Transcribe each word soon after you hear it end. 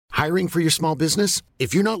Hiring for your small business?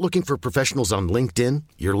 If you're not looking for professionals on LinkedIn,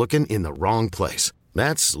 you're looking in the wrong place.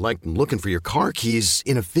 That's like looking for your car keys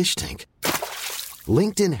in a fish tank.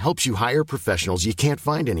 LinkedIn helps you hire professionals you can't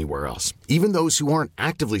find anywhere else, even those who aren't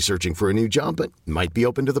actively searching for a new job but might be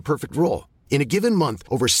open to the perfect role. In a given month,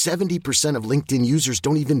 over 70% of LinkedIn users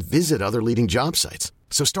don't even visit other leading job sites.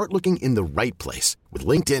 So start looking in the right place. With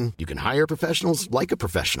LinkedIn, you can hire professionals like a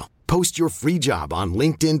professional. Post your free job on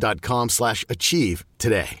linkedin.com/achieve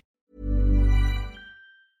today.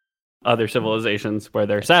 Other civilizations where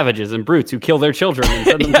they're savages and brutes who kill their children and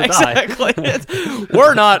send them to die. Exactly.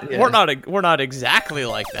 We're not exactly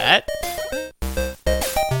like that.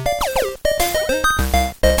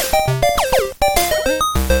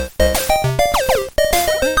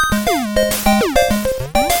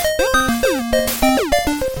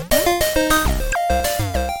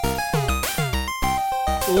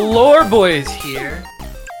 Lore Boys here.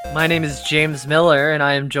 My name is James Miller, and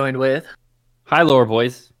I am joined with... Hi, lore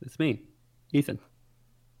boys. It's me, Ethan.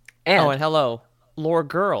 And hello, lore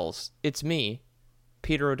girls. It's me,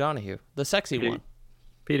 Peter O'Donohue, the sexy one.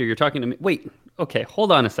 Peter, you're talking to me. Wait, okay, hold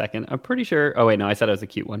on a second. I'm pretty sure... Oh, wait, no, I said I was a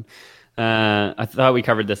cute one. I thought we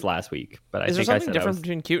covered this last week, but Is there something different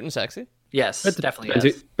between cute and sexy? Yes, definitely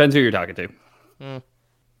Depends who you're talking to.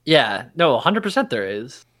 Yeah, no, 100% there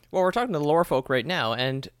is. Well, we're talking to the lore folk right now,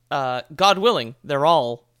 and God willing, they're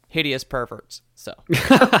all hideous perverts. So,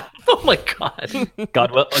 Oh my god.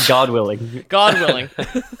 God willing. God willing.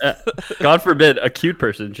 God forbid a cute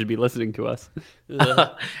person should be listening to us.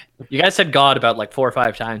 You guys said God about like 4 or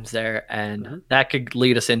 5 times there, and that could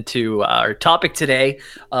lead us into our topic today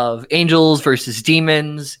of angels versus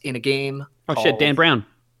demons in a game. Oh shit, Dan Brown.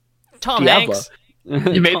 Tom Diablo. Hanks.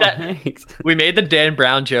 You made that. Hanks. We made the Dan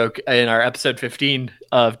Brown joke in our episode 15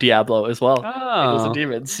 of Diablo as well. Oh. Angels and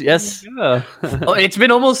demons. Yes. Yeah. Oh, it's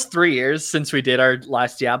been almost 3 years since we did our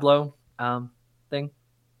last Diablo thing.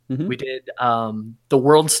 Mhm. We did the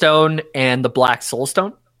World Stone and the Black Soul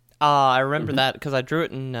Stone. I remember that because I drew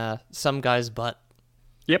it in some guy's butt.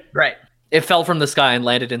 Yep. Right. It fell from the sky and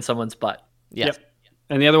landed in someone's butt. Yes. Yep.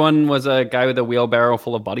 And the other one was a guy with a wheelbarrow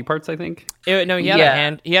full of body parts, I think. No, he had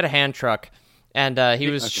Yeah. He had a hand truck, and he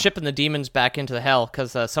was shipping the demons back into the hell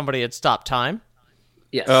because somebody had stopped time.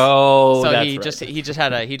 Yes. Oh, So that's he right. just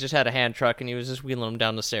had a hand truck, and he was just wheeling them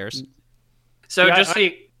down the stairs. So Yeah, just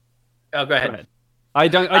see. Oh, go ahead. I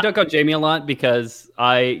dunk on Jamie a lot because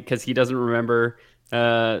he doesn't remember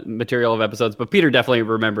material of episodes, but Peter definitely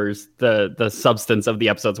remembers the substance of the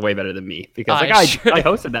episodes way better than me because I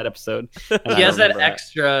hosted that episode. He has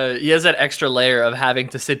that extra layer of having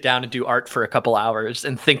to sit down and do art for a couple hours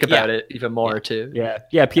and think about it even more too.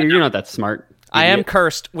 Yeah, Peter, you're not that smart. I am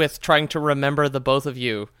cursed with trying to remember the both of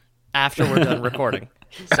you after we're done recording.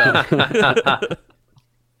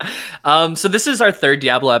 So this is our 3rd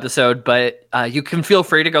Diablo episode, but you can feel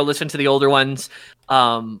free to go listen to the older ones.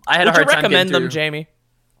 I had a hard time recommend getting them, through. Jamie?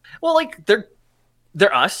 Well, like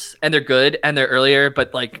they're us and they're good and they're earlier,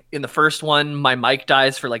 but like in the first one, my mic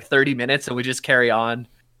dies for like 30 minutes and we just carry on.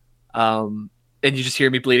 And you just hear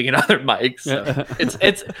me bleeding in other mics. So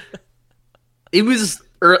it was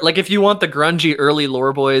like if you want the grungy early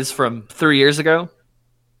lore boys from 3 years ago,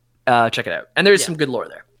 check it out. And there's some good lore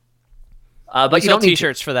there. But We you sell don't need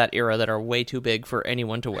T-shirts for that era that are way too big for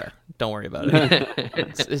anyone to wear. Don't worry about it.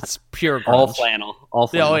 it's pure grunge. All flannel.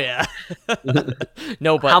 Oh yeah.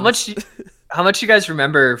 No buttons. How much you guys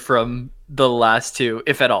remember from the last 2,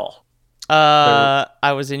 if at all? I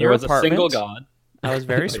was in There your was apartment. a single god. I was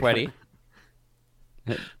very sweaty.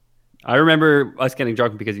 I remember us getting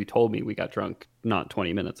drunk because you told me we got drunk not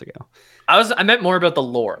 20 minutes ago. I meant more about the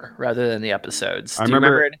lore rather than the episodes. I Do you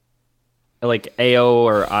remember it? Like Ao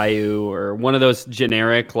or Iu or one of those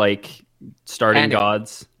generic like starting Anu.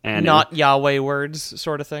 gods. Anu. Not Yahweh words,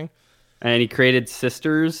 sort of thing. And he created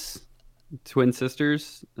twin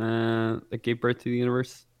sisters that gave birth to the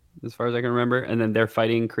universe, as far as I can remember. And then their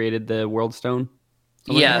fighting created the World Stone.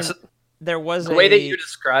 Yes. There was The way that you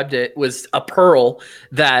described it was a pearl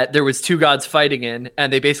that there was 2 gods fighting in,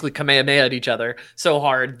 and they basically Kamehameha each other so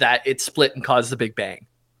hard that it split and caused the Big Bang.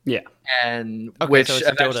 Yeah. And Okay, which so it's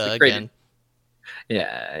eventually Dota created, again.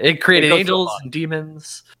 yeah, it created It goes angels so and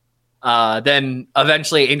demons. Then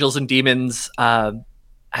eventually, angels and demons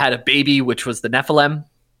had a baby, which was the Nephilim.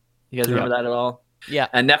 You guys remember that at all? Yeah.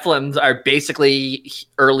 And Nephilims are basically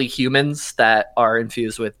early humans that are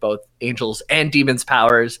infused with both angels and demons'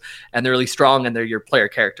 powers, and they're really strong, and they're your player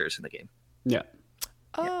characters in the game. Yeah.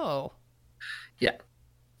 Oh. Yeah.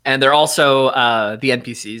 And they're also the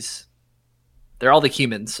NPCs. They're all the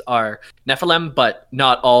humans are Nephilim, but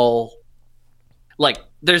not all. Like,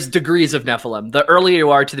 there's degrees of Nephilim. The earlier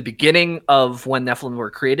you are to the beginning of when Nephilim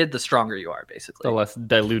were created, the stronger you are, basically. The less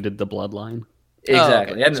diluted the bloodline.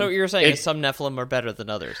 Exactly. Oh, okay. So what you're saying is some Nephilim are better than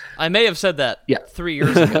others. I may have said that 3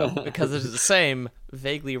 years ago because it is the same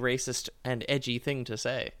vaguely racist and edgy thing to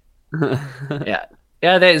say.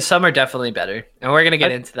 Yeah, some are definitely better, and we're gonna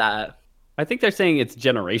get into that. I think they're saying it's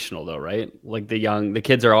generational, though, right? Like the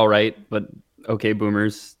kids are all right, but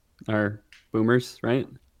boomers are boomers, right?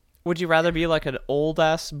 Would you rather be like an old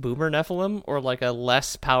ass boomer Nephilim or like a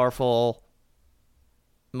less powerful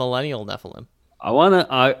millennial Nephilim?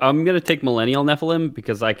 I'm gonna take millennial Nephilim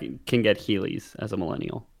because I can get Heelys as a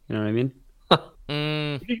millennial. You know what I mean?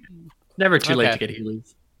 Never too late to get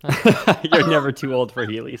Heelys. You're never too old for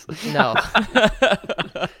Heelys. No.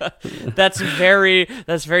 That's very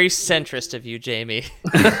centrist of you, Jamie.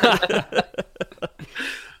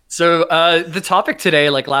 So the topic today,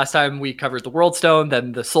 like last time we covered the World Stone,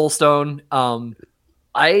 then the Soul Stone.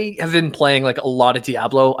 I have been playing like a lot of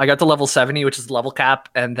Diablo. I got to level 70, which is the level cap,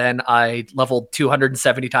 and then I leveled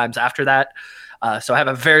 270 times after that. So I have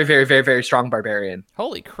a very, very, very, very strong barbarian.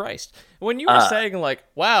 Holy Christ. When you were saying like,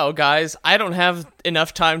 wow, guys, I don't have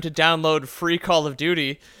enough time to download free Call of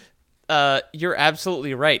Duty, you're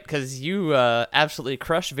absolutely right, because you absolutely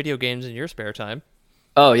crush video games in your spare time.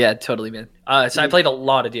 Oh, yeah, totally, man. So I played a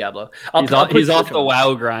lot of Diablo. He's off the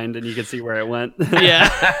WoW grind, and you can see where it went. Yeah.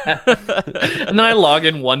 And then I log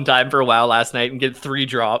in one time for WoW last night and get 3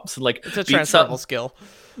 drops. Like, it's a transferable skill.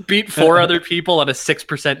 Beat 4 other people on a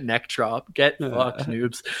 6% neck drop. Get fucked,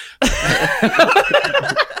 noobs.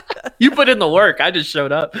 You put in the work. I just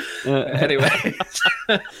showed up. Anyway.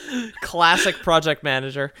 Classic project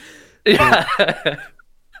manager. Yeah.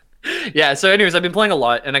 Yeah, so anyways, I've been playing a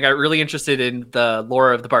lot, and I got really interested in the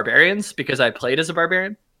lore of the barbarians because I played as a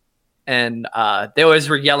barbarian. And they always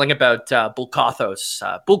were yelling about Bulkathos.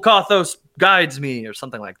 Bulkathos guides me, or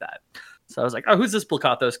something like that. So I was like, oh, who's this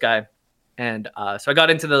Bulkathos guy? And so I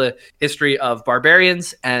got into the history of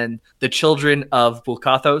barbarians and the children of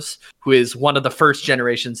Bulkathos, who is one of the first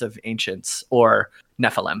generations of ancients, or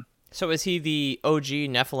Nephilim. So is he the OG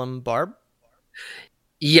Nephilim barb?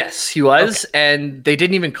 Yes, he was, and they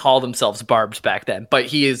didn't even call themselves barbs back then, but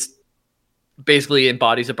he is basically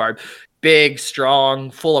embodies a barb. Big,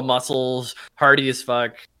 strong, full of muscles, hardy as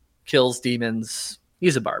fuck, kills demons.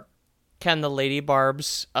 He's a barb. Can the lady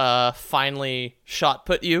barbs finally shot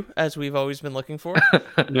put you, as we've always been looking for?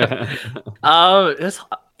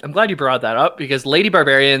 I'm glad you brought that up, because lady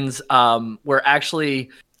barbarians were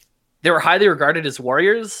actually... They were highly regarded as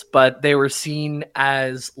warriors, but they were seen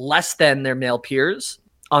as less than their male peers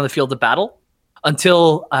on the field of battle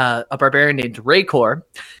until a barbarian named Raykor.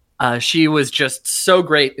 She was just so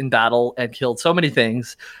great in battle and killed so many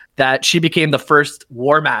things that she became the first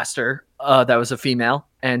war master that was a female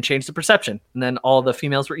and changed the perception. And then all the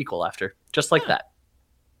females were equal after, just like that.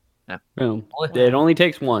 Yeah. Boom. It only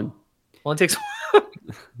takes one. Only takes one.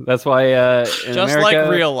 That's why in just America, like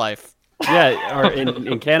real life. Yeah, or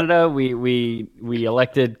in Canada, we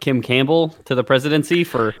elected Kim Campbell to the presidency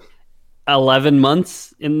for 11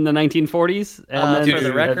 months in the 1940s, and then for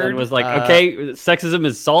the record, and was like, okay, sexism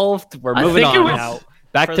is solved. We're moving on now.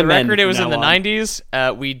 Back for to the men. Record, it was in the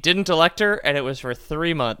 90s. We didn't elect her, and it was for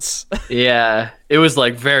 3 months. Yeah, it was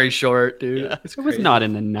like very short, dude. Yeah. It was not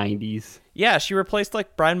in the 90s. Yeah, she replaced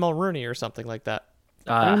like Brian Mulrooney or something like that.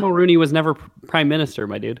 Brian Mulrooney was never prime minister,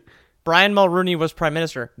 my dude. Brian Mulrooney was prime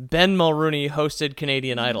minister. Ben Mulrooney hosted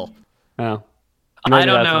Canadian Idol. Oh. I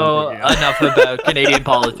don't know enough about Canadian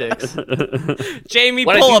politics. Jamie,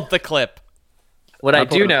 pull up the clip. What I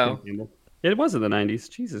do know... It was in the 90s.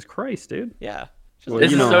 Jesus Christ, dude. Yeah. Well,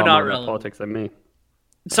 this is so not relevant politics than me.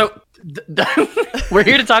 So, we're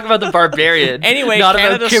here to talk about the barbarian. Anyway, not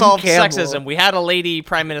Canada about solved Campbell. sexism. We had a lady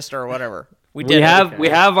prime minister or whatever. We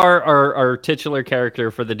have our titular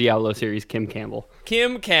character for the Diablo series, Kim Campbell.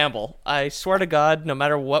 Kim Campbell. I swear to God, no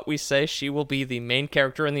matter what we say, she will be the main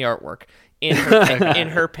character in the artwork in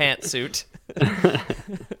her pantsuit.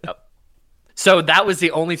 Yep. So that was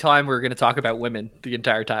the only time we were going to talk about women the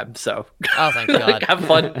entire time. So oh, thank God.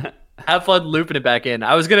 Have fun looping it back in.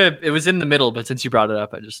 It was in the middle, but since you brought it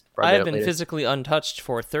up, I just brought it up. I have been later. physically untouched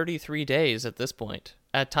for 33 days at this point,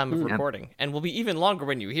 at time of recording, and will be even longer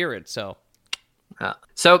when you hear it. So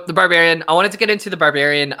the barbarian. I wanted to get into the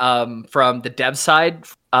barbarian from the dev side,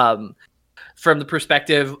 from the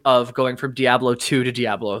perspective of going from Diablo 2 to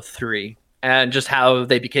Diablo 3, and just how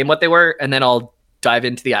they became what they were, and then I'll dive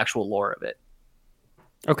into the actual lore of it.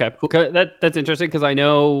 Okay, that's interesting because I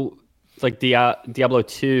know like Diablo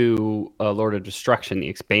 2, Lord of Destruction, the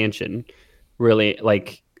expansion, really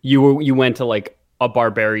like you went to like a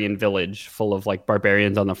barbarian village full of like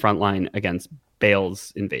barbarians on the front line against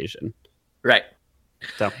Bale's invasion. Right.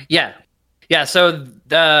 So yeah. So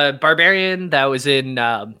the barbarian that was in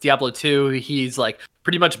Diablo 2, he's like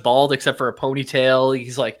pretty much bald except for a ponytail.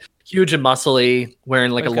 He's like huge and muscly,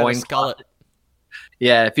 wearing like a loincloth.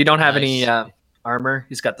 Yeah, if you don't have any armor,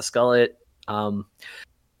 he's got the skullet.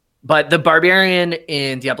 But the barbarian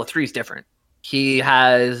in Diablo 3 is different.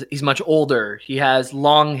 He's much older. He has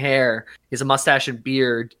long hair. He has a mustache and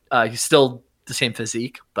beard. He's still the same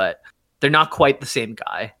physique, but they're not quite the same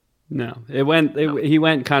guy. No, he went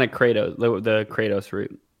kind of Kratos, the Kratos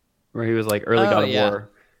route, where he was like early God of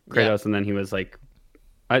War Kratos, and then he was like,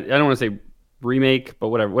 I don't want to say remake, but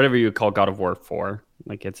whatever you would call God of War 4.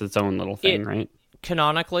 Like it's its own little thing, right?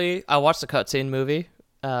 Canonically, I watched the cutscene movie.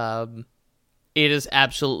 It is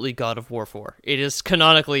absolutely God of War 4. It is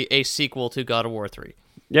canonically a sequel to God of War 3.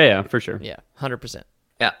 Yeah, for sure. Yeah, 100%.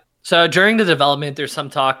 Yeah. So during the development, there's some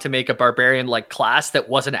talk to make a barbarian-like class that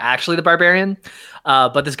wasn't actually the barbarian.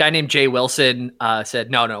 But this guy named Jay Wilson said,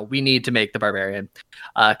 no, we need to make the barbarian.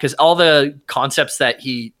 Because all the concepts that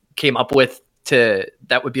he came up with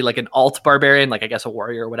that would be like an alt barbarian, like I guess a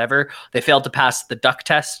warrior or whatever, they failed to pass the duck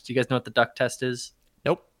test. Do you guys know what the duck test is?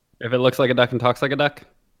 Nope. If it looks like a duck and talks like a duck?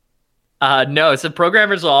 No, so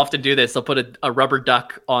programmers will often do this. They'll put a rubber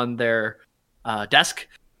duck on their desk,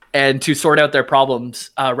 and to sort out their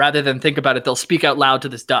problems, rather than think about it, they'll speak out loud to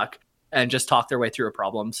this duck and just talk their way through a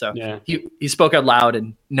problem. So he spoke out loud,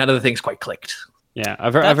 and none of the things quite clicked. Yeah,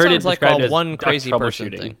 I've heard it like described as one crazy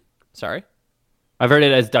person thing. Sorry, I've heard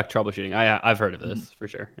it as duck troubleshooting. I've heard of this for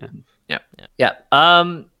sure. Yeah.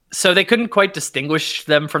 So they couldn't quite distinguish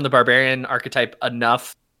them from the barbarian archetype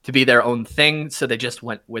enough to be their own thing, so they just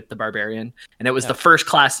went with the barbarian, and it was the first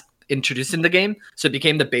class introduced in the game, so it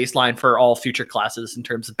became the baseline for all future classes in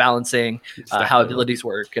terms of balancing, how abilities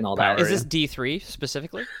work, and all that. Is this D3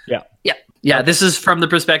 specifically? Yeah. This is from the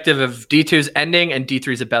perspective of D2's ending, and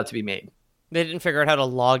D3's about to be made. They didn't figure out how to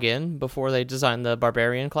log in before they designed the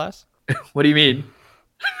barbarian class? What do you mean?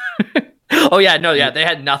 They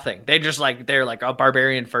had nothing. They're like a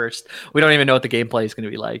barbarian first. We don't even know what the gameplay is going to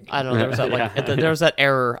be like. I don't know. There was that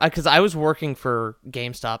error because I was working for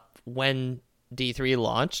GameStop when D3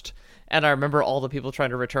 launched, and I remember all the people trying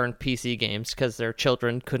to return PC games because their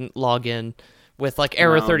children couldn't log in with like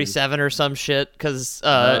error 37 or some shit because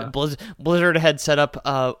Blizzard had set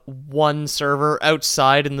up one server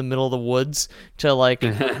outside in the middle of the woods to like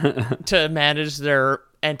to manage their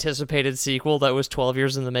anticipated sequel that was 12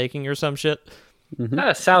 years in the making or some shit.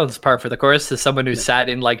 That sounds par for the course as someone who sat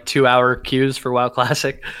in like 2-hour queues for WoW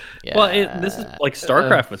Classic. Yeah. Well, this is like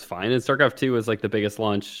StarCraft was fine, and StarCraft 2 was like the biggest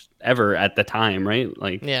launch ever at the time, right?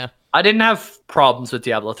 Like, yeah, I didn't have problems with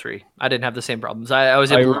Diablo 3. I didn't have the same problems. I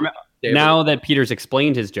was able now that Peter's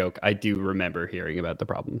explained his joke, I do remember hearing about the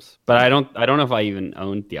problems, but I don't know if I even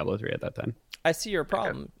owned Diablo 3 at that time. I see your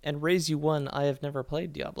problem and raise you one. I have never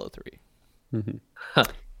played Diablo 3.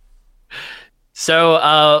 So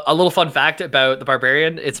a little fun fact about the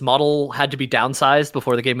Barbarian, its model had to be downsized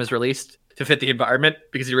before the game was released to fit the environment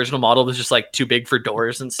because the original model was just like too big for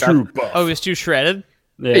doors and stuff. Oh, it was too shredded?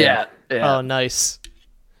 Yeah. Oh, nice,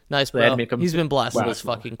 bro. He's been blasting those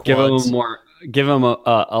fucking quads. Give him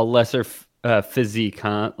a lesser physique,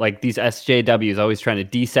 huh? Like these SJWs always trying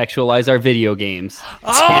to desexualize our video games.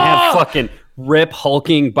 Can't have fucking rip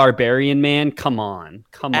hulking barbarian man. Come on.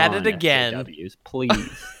 At it again. SJWs,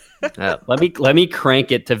 please. Let me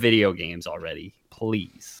crank it to video games already,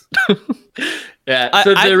 please. Yeah.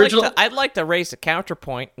 So I'd like to raise a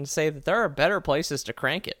counterpoint and say that there are better places to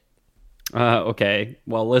crank it. Okay.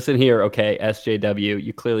 Well, listen here. Okay, SJW,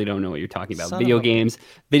 you clearly don't know what you're talking about. Video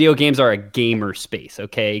games are a gamer space.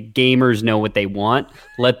 Okay, gamers know what they want.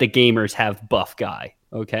 Let the gamers have buff guy.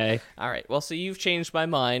 Okay. All right. Well, so you've changed my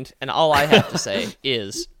mind, and all I have to say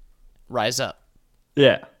is, rise up.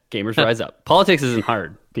 Yeah, gamers rise up. Politics isn't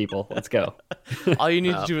hard, people. Let's go. All you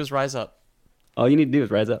need to do is rise up. All you need to do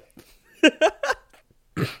is rise up.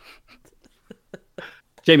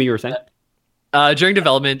 Jamie, you were saying? During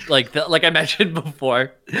development, like I mentioned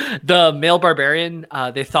before, the male barbarian,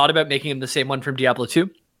 they thought about making him the same one from Diablo 2,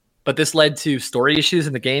 but this led to story issues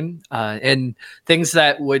in the game and things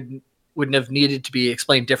that wouldn't have needed to be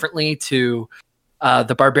explained differently to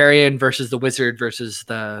the barbarian versus the wizard versus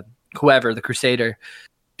the crusader,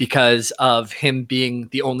 because of him being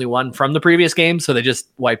the only one from the previous game. So they just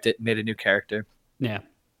wiped it and made a new character. Yeah.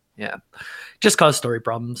 Just caused story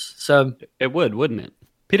problems. So it would, wouldn't it?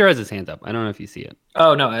 Peter has his hands up. I don't know if you see it.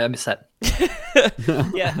 Oh, no, I missed that.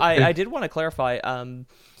 Yeah, I did want to clarify.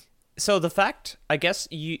 So the fact, I guess,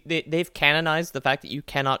 they've canonized the fact that you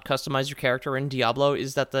cannot customize your character in Diablo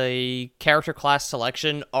is that the character class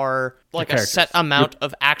selection are like a set amount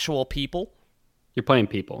of actual people. You're playing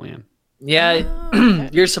people, man. Yeah, okay.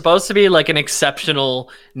 You're supposed to be like an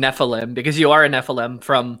exceptional Nephilim because you are a Nephilim.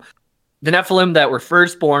 From the Nephilim that were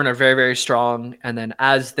first born are very, very strong, and then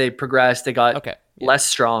as they progressed, they got less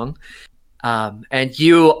strong. And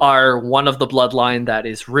you are one of the bloodline that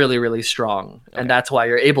is really, really strong, and that's why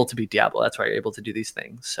you're able to beat Diablo. That's why you're able to do these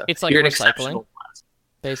things. So it's like you're recycling,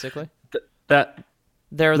 basically.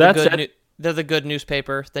 They're the good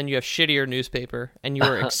newspaper. Then you have shittier newspaper, and you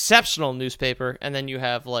are exceptional newspaper, and then you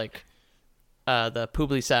have like the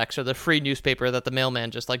Publisax or the free newspaper that the mailman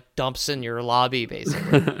just like dumps in your lobby,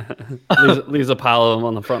 basically. leaves a pile of them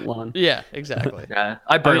on the front lawn. Yeah, exactly. Yeah,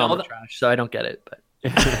 I burn all the trash, so I don't get it, but.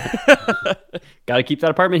 Got to keep that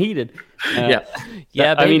apartment heated. Yeah, baby.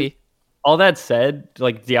 I mean, all that said,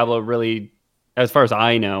 like Diablo really, as far as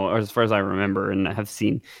I know, or as far as I remember and have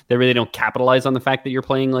seen, they really don't capitalize on the fact that you're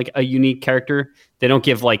playing like a unique character. They don't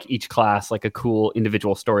give like each class like a cool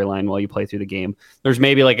individual storyline while you play through the game. There's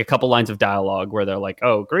maybe like a couple lines of dialogue where they're like,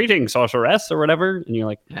 "Oh, greetings, sorceress," or whatever, and you're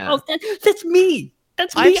like, "Oh, that's me.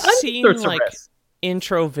 That's me." I've seen like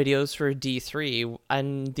intro videos for D3,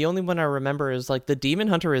 and the only one I remember is like the Demon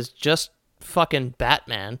Hunter is just fucking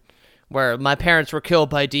Batman, where my parents were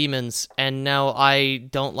killed by demons and now I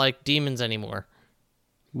don't like demons anymore.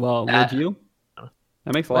 Well, would you?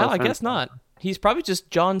 That makes a lot of sense. I guess not. He's probably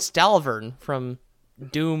just John Stalvern from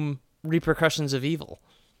Doom Repercussions of Evil.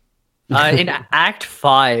 In Act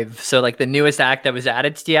 5, so like the newest act that was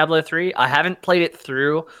added to Diablo 3, I haven't played it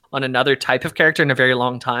through on another type of character in a very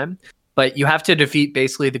long time. But you have to defeat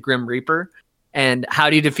basically the Grim Reaper. And how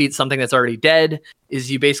do you defeat something that's already dead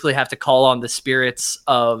is you basically have to call on the spirits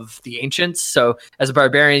of the ancients. So as a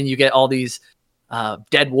barbarian, you get all these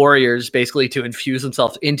dead warriors basically to infuse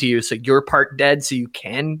themselves into you. So you're part dead, so you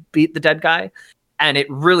can beat the dead guy. And it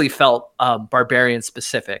really felt barbarian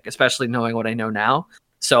specific, especially knowing what I know now.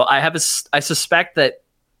 So I suspect that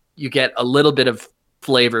you get a little bit of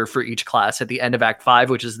flavor for each class at the end of Act 5,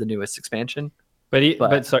 which is the newest expansion.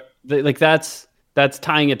 But sorry, like that's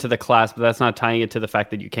tying it to the class, but that's not tying it to the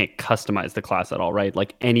fact that you can't customize the class at all, right?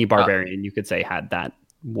 Like any barbarian, you could say had that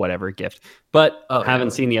whatever gift. But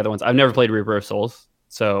haven't seen the other ones. I've never played Reaper of Souls,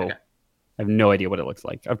 so I have no idea what it looks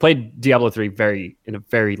like. I've played Diablo 3 in a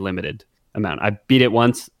very limited amount. I beat it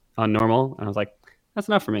once on normal, and I was like, that's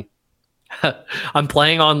enough for me. I'm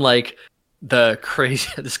playing on like the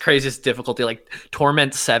craziest difficulty, like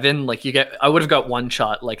Torment 7. Like I would have got one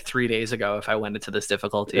shot like 3 days ago if I went into this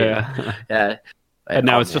difficulty. Yeah. And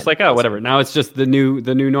now it's just like, oh, whatever. Now it's just the new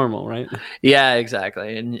normal, right? Yeah,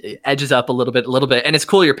 exactly. And it edges up a little bit. And it's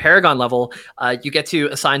cool. Your Paragon level, you get to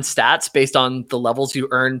assign stats based on the levels you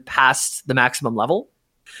earn past the maximum level.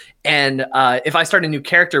 And if I start a new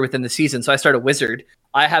character within the season, so I start a wizard,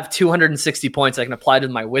 I have 260 points I can apply to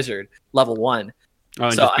my wizard level 1. Oh,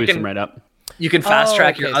 and so just boost them right up. You can fast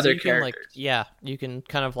track your other characters. You can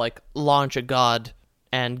kind of like launch a god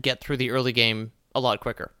and get through the early game a lot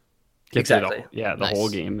quicker. Exactly. The whole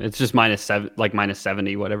game. It's just minus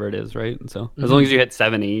 70, whatever it is, right? And so as long as you hit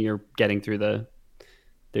 70, you're getting through the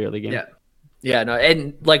early game. Yeah, no,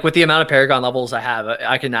 and like with the amount of Paragon levels I have,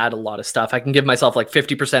 I can add a lot of stuff. I can give myself like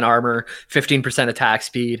 50% armor, 15% attack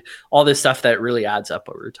speed, all this stuff that really adds up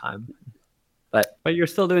over time. But you're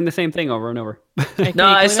still doing the same thing over and over. No,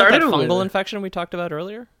 I started that fungal infection we talked about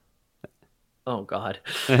earlier. Oh God!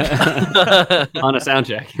 On a sound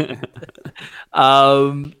check.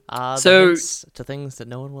 So to things that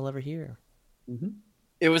no one will ever hear. Mm-hmm.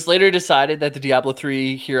 It was later decided that the Diablo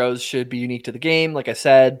 3 heroes should be unique to the game. Like I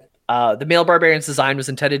said, the male barbarian's design was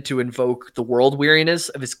intended to invoke the world weariness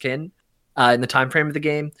of his kin in the time frame of the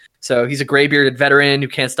game. So he's a gray-bearded veteran who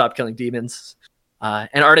can't stop killing demons.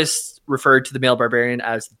 And artists referred to the male barbarian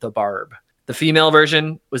as the Barb. The female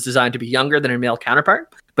version was designed to be younger than her male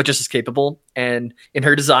counterpart, but just as capable. And in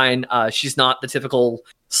her design, she's not the typical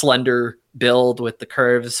slender build with the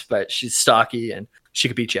curves, but she's stocky and she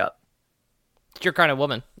could beat you up. It's your kind of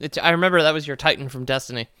woman. I remember that was your Titan from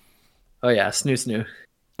Destiny. Oh yeah, Snoo.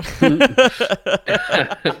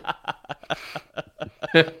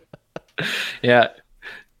 Yeah.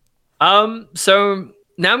 So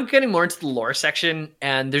now I'm getting more into the lore section,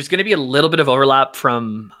 and there's going to be a little bit of overlap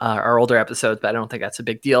from our older episodes, but I don't think that's a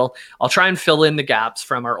big deal. I'll try and fill in the gaps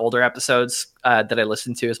from our older episodes that I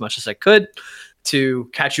listened to as much as I could to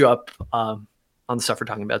catch you up on the stuff we're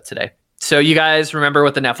talking about today. So you guys remember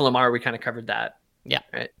what the Nephilim are? We kind of covered that. Yeah.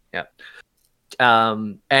 Right. Yeah.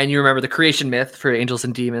 And you remember the creation myth for angels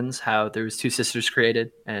and demons, how there was two sisters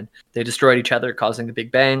created and they destroyed each other, causing the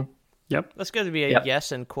Big Bang. Yep. That's going to be a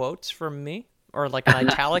yes in quotes from me, or like an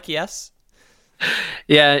italic yes.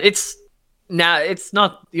 Yeah, it's Now it's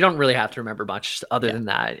not. You don't really have to remember much other than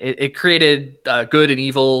that. It created good and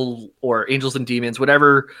evil, or angels and demons,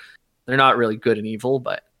 whatever. They're not really good and evil,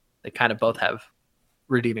 but they kind of both have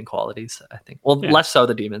redeeming qualities, I think. Well, less so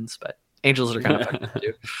the demons, but angels are kind of fucked up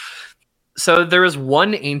too. So there was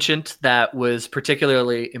one ancient that was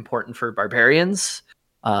particularly important for barbarians.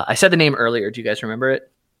 I said the name earlier. Do you guys remember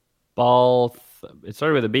it? It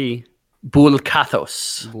started with a B.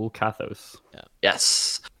 Bulkathos. Bulkathos. Yeah.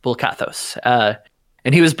 Yes, Bulkathos.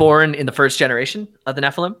 And he was born in the first generation of the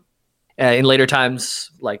Nephilim. In later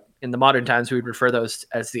times, like in the modern times, we would refer those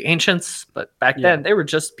as the ancients. But back then, they were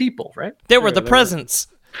just people, right? They were the presents.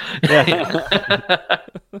 Yeah.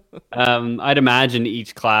 I'd imagine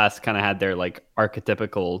each class kind of had their like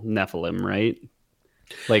archetypical Nephilim, right?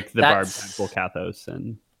 Like the Barb Bulkathos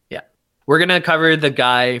and we're gonna cover the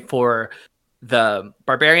guy for the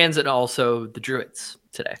barbarians and also the druids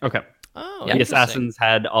today. Okay. Oh, the assassins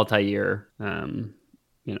had Altair, so on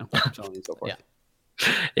and so forth.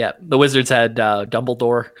 Yeah, the wizards had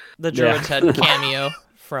Dumbledore. The druids had Cameo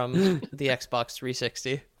from the Xbox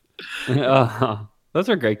 360. Those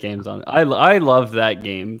are great games. I love that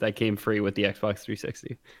game that came free with the Xbox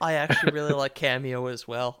 360. I actually really like Cameo as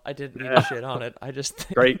well. I didn't need to shit on it. I just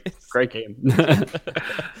think great game.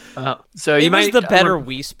 So it was the better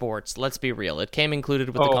Wii Sports. Let's be real. It came included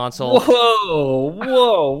with the console.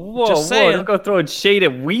 Whoa! Just saying. Don't go throwing shade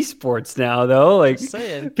at Wii Sports now, though. Like, Just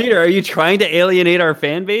saying. Peter, are you trying to alienate our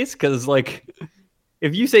fan base? Because like,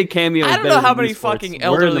 if you say Cameo, I don't know how many fucking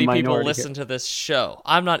elderly people minority listen to this show.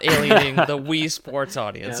 I'm not alienating the Wii Sports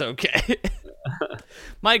audience, okay?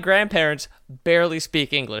 My grandparents barely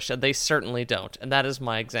speak English, and they certainly don't, and that is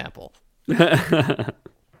my example. And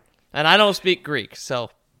I don't speak Greek, so...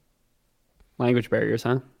 Language barriers,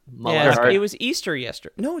 huh? Yeah, it was Easter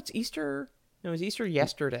yesterday. No, it's Easter... No, it was Easter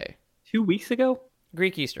yesterday. 2 weeks ago?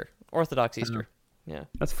 Greek Easter. Orthodox Easter. Yeah.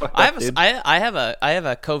 That's fucked up, dude. I have a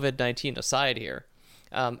COVID-19 aside here.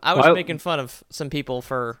 I was making fun of some people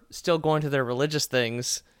for still going to their religious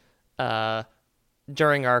things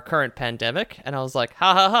during our current pandemic, and I was like,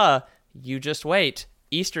 ha ha ha, you just wait.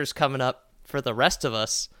 Easter's coming up for the rest of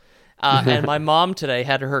us. And my mom today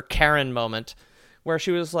had her Karen moment where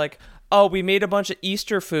she was like, oh, we made a bunch of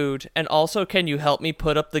Easter food, and also can you help me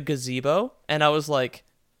put up the gazebo? And I was like,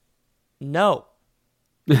 no.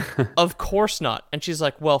 Of course not. And she's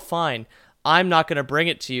like, well, fine. I'm not going to bring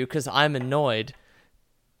it to you because I'm annoyed.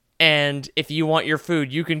 And if you want your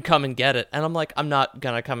food, you can come and get it. And I'm like, I'm not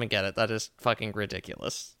going to come and get it. That is fucking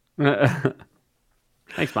ridiculous.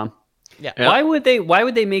 Thanks, Mom. Yeah. Why would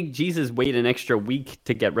they make Jesus wait an extra week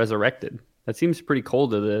to get resurrected? That seems pretty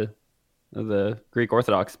cold to the Greek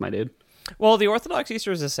Orthodox, my dude. Well, the Orthodox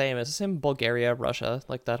Easter is the same. It's the same in Bulgaria, Russia,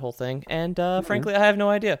 like that whole thing. And frankly, I have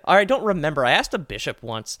no idea. I don't remember. I asked a bishop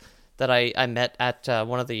once that I met at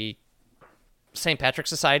one of the St.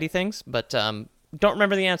 Patrick's Society things, but don't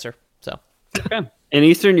remember the answer. So okay. In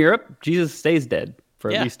Eastern Europe, Jesus stays dead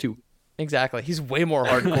for at least 2. Exactly. He's way more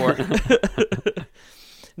hardcore.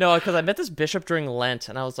 No, because I met this bishop during Lent,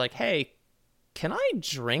 and I was like, hey, can I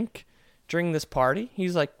drink during this party?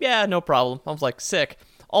 He's like, yeah, no problem. I was like, sick.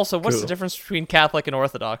 Also, what's the difference between Catholic and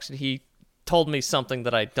Orthodox? And he told me something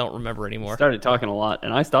that I don't remember anymore. Started talking a lot,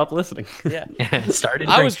 and I stopped listening. Yeah.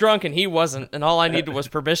 I was drunk, and he wasn't, and all I needed was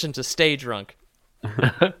permission to stay drunk.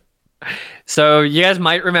 So you guys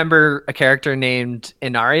might remember a character named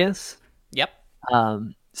Inarius. Yep.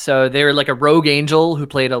 So they were like a rogue angel who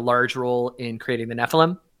played a large role in creating the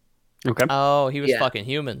Nephilim. Okay. Oh, he was fucking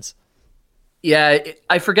humans. Yeah,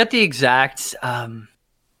 I forget the exact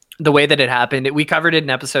the way that it happened. We covered it in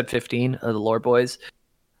episode 15 of the Lore Boys.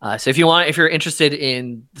 So if you're interested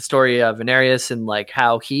in the story of Inarius and like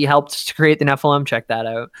how he helped to create the Nephilim, check that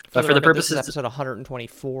out. But for the purposes, this is episode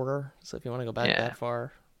 124. So if you want to go back that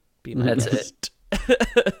far, that's it.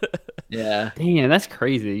 Yeah. Damn, that's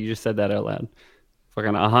crazy. You just said that out loud.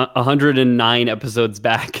 Fucking 109 episodes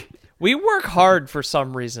back. We work hard for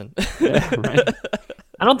some reason. Yeah, right.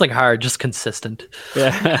 I don't think hard, just consistent.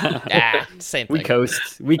 Yeah. Same thing.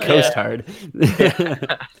 We coast hard.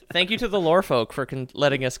 Thank you to the lore folk for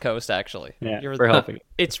letting us coast, actually. Yeah, for helping.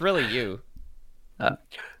 It's really you.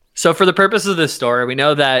 So for the purpose of this story, we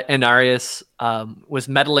know that Inarius was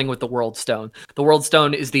meddling with the World Stone. The World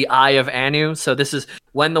Stone is the Eye of Anu. So this is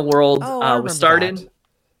when the world was started,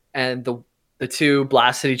 and the two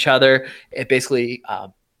blasted each other. It basically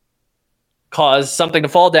caused something to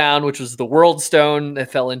fall down, which was the World Stone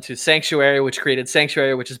that fell into Sanctuary, which created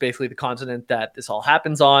Sanctuary, which is basically the continent that this all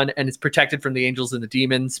happens on, and it's protected from the angels and the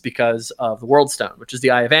demons because of the World Stone, which is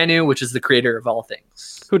the Eye of Anu, which is the creator of all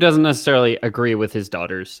things. Who doesn't necessarily agree with his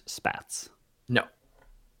daughter's spats. No.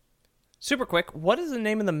 Super quick, what is the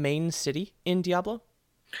name of the main city in Diablo?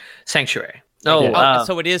 Sanctuary.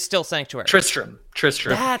 So it is still Sanctuary. Tristram.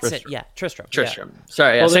 That's it. Yeah, Tristram. Yeah.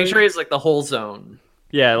 Sorry, yeah, Sanctuary is like the whole zone.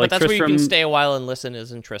 Yeah, like but that's Tristram, where you can stay a while and listen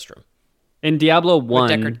is in Tristram. In Diablo 1.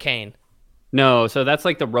 With Deckard Cain. No, so that's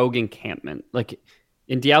like the rogue encampment. Like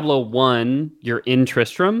in Diablo 1, you're in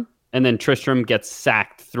Tristram, and then Tristram gets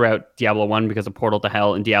sacked throughout Diablo 1 because a portal to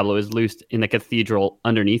hell in Diablo is loosed in the cathedral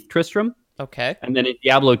underneath Tristram. Okay. And then in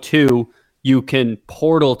Diablo 2, you can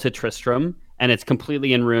portal to Tristram, and it's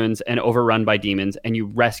completely in ruins and overrun by demons, and you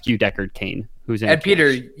rescue Deckard Cain, who's in And Peter,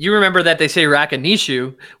 you remember that they say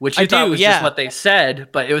Rakanishu, which you thought was just what they said,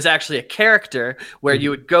 but it was actually a character where you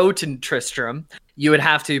would go to Tristram, you would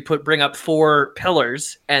have to bring up 4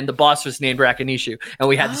 pillars, and the boss was named Rakanishu. And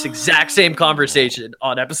we had this exact same conversation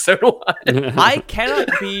on episode 1. I cannot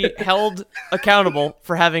be held accountable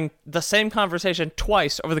for having the same conversation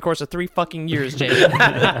twice over the course of 3 fucking years, James.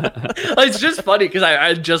 It's just funny because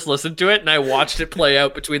I just listened to it and I watched it play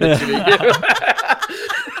out between the two of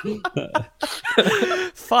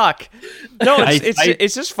you. Fuck. No,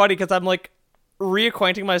 it's just funny because I'm like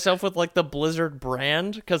reacquainting myself with like the Blizzard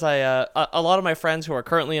brand because a lot of my friends who are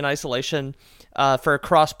currently in isolation for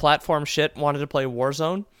cross-platform shit wanted to play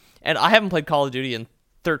Warzone, and I haven't played Call of Duty in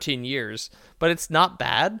 13 years, but it's not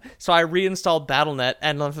bad. So I reinstalled Battle.net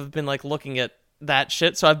and I've been like looking at that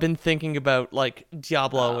shit. So I've been thinking about like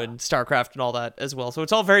Diablo and StarCraft and all that as well. So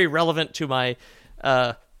it's all very relevant to my,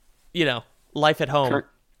 life at home.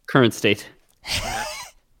 Current state.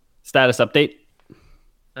 Status update.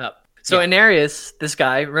 So Inarius, this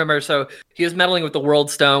guy, remember, so he was meddling with the World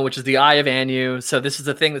Stone, which is the Eye of Anu. So this is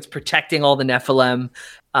the thing that's protecting all the Nephilim.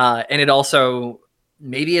 And it also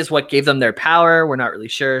maybe is what gave them their power. We're not really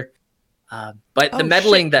sure. But the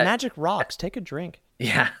meddling that... Magic rocks. Take a drink.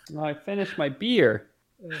 Yeah. Oh, I finished my beer.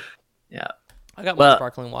 Yeah. I got my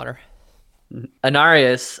sparkling water.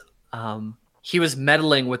 Inarius, he was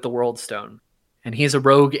meddling with the World Stone. And he's a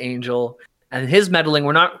rogue angel. And his meddling,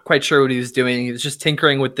 we're not quite sure what he was doing. He was just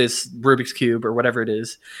tinkering with this Rubik's Cube or whatever it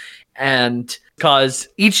is. And caused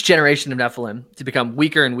each generation of Nephilim to become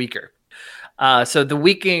weaker and weaker. So the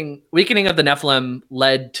weakening of the Nephilim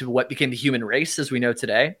led to what became the human race as we know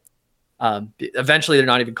today. Eventually, they're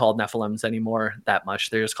not even called Nephilims anymore that much.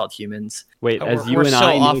 They're just called humans. Wait, we're so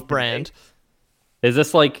off-brand. Did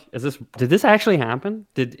this actually happen?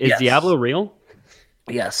 Is Diablo real?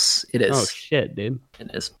 Yes, it is. Oh, shit, dude.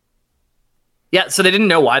 It is. Yeah, so they didn't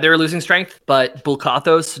know why they were losing strength, but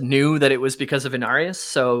Bulkathos knew that it was because of Inarius.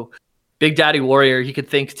 So Big Daddy Warrior, he could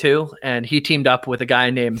think too, and he teamed up with a guy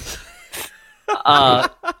named... the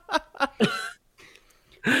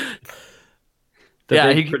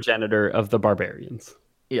big progenitor of the barbarians.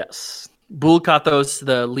 Yes. Bulkathos,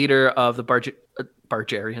 the leader of the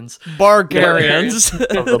Bargarians. Bargarians.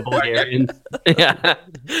 Of the Bulgarians. Yeah.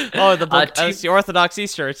 Oh, it's the Orthodox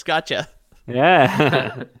Easter. It's gotcha.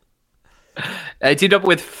 Yeah. I teamed up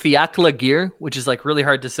with Fiakla Gear, which is like really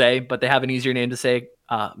hard to say, but they have an easier name to say,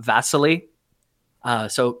 Vasily.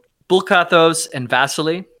 So Bulkathos and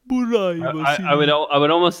Vasily. I would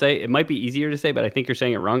almost say it might be easier to say, but I think you're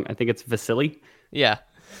saying it wrong. I think it's Vasily. Yeah.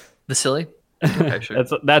 Vasily? Okay, sure.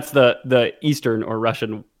 That's the Eastern or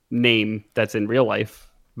Russian name that's in real life.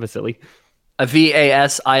 Vasily.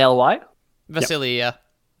 Vasily? Vasily, yeah.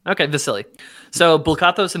 Okay, Vasily. So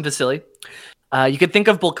Bulkathos and Vasily. You could think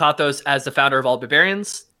of Bulkathos as the founder of all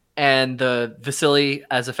barbarians, and the Vasily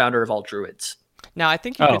as the founder of all druids. Now, I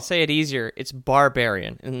think you could say it easier. It's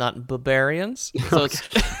barbarian and not barbarians. So it's...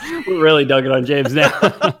 We're really dug it on James now.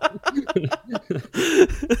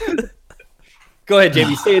 Go ahead,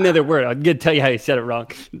 Jamie. Say another word. I'm going to tell you how you said it wrong.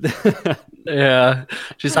 Yeah.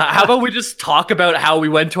 Just how about we just talk about how we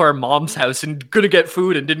went to our mom's house and couldn't get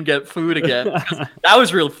food and didn't get food again? That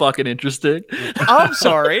was real fucking interesting. I'm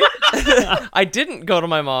sorry. I didn't go to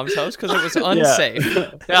my mom's house because it was unsafe.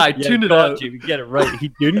 Yeah, I tuned it out. Jamie, get it right.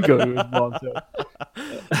 He didn't go to his mom's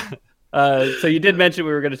house. So you did mention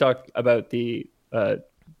we were going to talk about the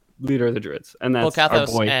leader of the Druids, and that's Bulkathos our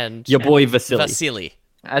boy, and your boy Vasily. Vasily.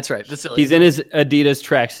 That's right, Vasily. He's in his Adidas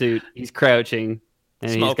tracksuit. He's crouching.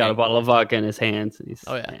 And Smoking. He's got a bottle of vodka in his hands. And he's,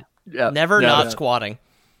 Never not squatting.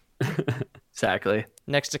 Exactly.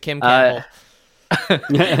 Next to Kim Campbell.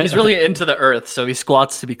 He's really into the earth, so he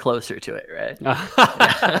squats to be closer to it, right?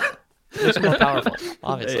 It's more powerful,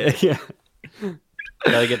 obviously. Yeah.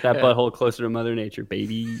 Gotta get that butthole closer to Mother Nature,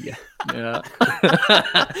 baby. Yeah.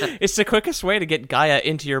 It's the quickest way to get Gaia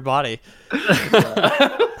into your body.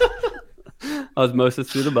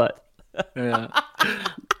 Osmosis through the butt. Yeah.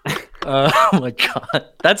 Oh my god.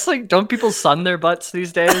 That's like, don't people sun their butts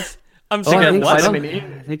these days? I'm sick of vitamin E.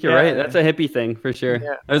 I think you're right. That's a hippie thing for sure.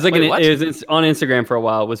 Yeah. I was looking at it was on Instagram for a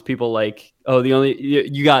while. Was people like, oh,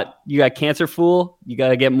 you got cancer, fool. You got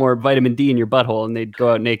to get more vitamin D in your butthole, and they'd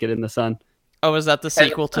go out naked in the sun. Oh, is that the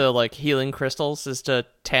sequel to like healing crystals? Is to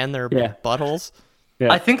tan their buttholes?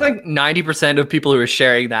 Yeah. I think like 90% of people who are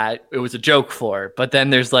sharing that it was a joke for, but then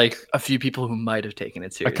there's like a few people who might have taken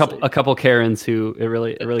it seriously. A couple Karens who it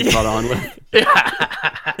really caught on with.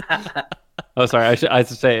 Oh, sorry. I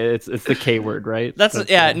should say it's the K word, right? That's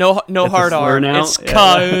no hard R. Now. It's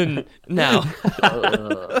Kane now.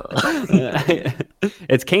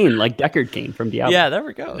 It's Kane, like Deckard Cain from Diablo. Yeah, there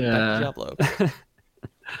we go. Diablo.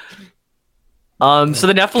 So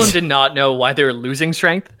the Nephilim did not know why they were losing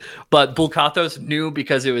strength, but Bulkathos knew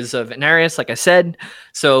because it was Venarius, like I said.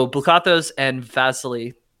 So Bulkathos and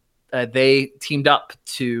Vasily, they teamed up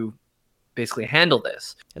to basically handle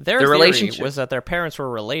this. Their relationship was that their parents were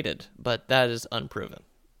related, but that is unproven.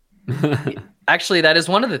 Actually, that is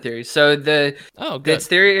one of the theories. So the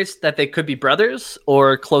theory is that they could be brothers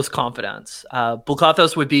or close confidants.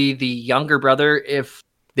 Bulkathos would be the younger brother if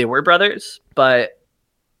they were brothers, but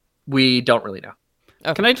we don't really know.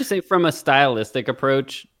 Okay. Can I just say, from a stylistic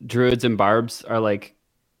approach, druids and barbs are like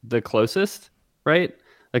the closest, right?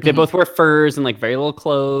 Like they both wear furs and like very little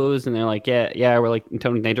clothes, and they're like, yeah, we're like in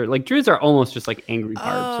total danger. Like druids are almost just like angry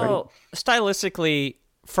barbs, right? Stylistically,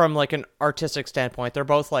 from like an artistic standpoint, they're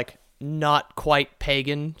both like not quite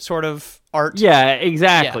pagan sort of art. Yeah,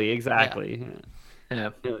 exactly.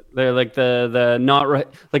 Yeah. They're like the not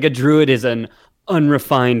like a druid is an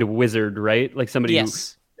unrefined wizard, right? Like somebody who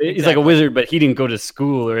he's like a wizard, but he didn't go to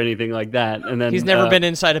school or anything like that. And then he's never been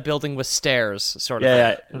inside a building with stairs, sort of.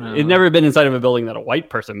 Yeah, he's never been inside of a building that a white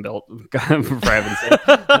person built. For heaven's sake.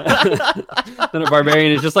 Then a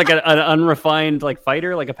barbarian is just like an unrefined like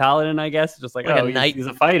fighter, like a paladin, I guess. Just like a knight. He's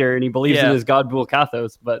a fighter and he believes in his god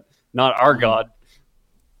Bulkathos, but not our god.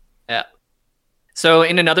 Yeah. So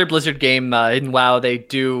in another Blizzard game in WoW, they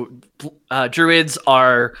do druids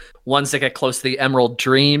are ones that get close to the Emerald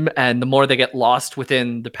Dream, and the more they get lost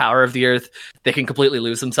within the power of the earth, they can completely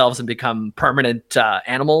lose themselves and become permanent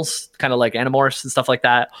animals, kind of like Animorphs and stuff like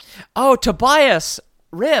that. Oh, Tobias,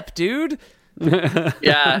 rip, dude.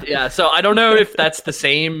 Yeah. So I don't know if that's the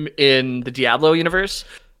same in the Diablo universe,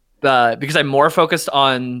 because I'm more focused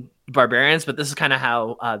on barbarians, but this is kind of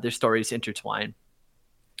how their stories intertwine.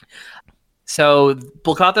 So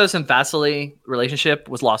Bulkathos and Vasily relationship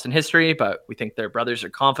was lost in history, but we think they're brothers or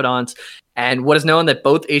confidants. And what is known that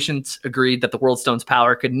both ancients agreed that the World Stone's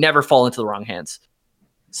power could never fall into the wrong hands.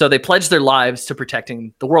 So they pledged their lives to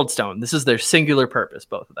protecting the World Stone. This is their singular purpose,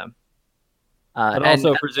 both of them. And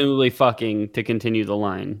also presumably fucking to continue the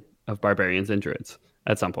line of barbarians and druids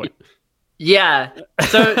at some point. Yeah.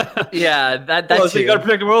 So yeah, that's so you got to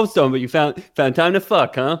protect the World Stone, but you found time to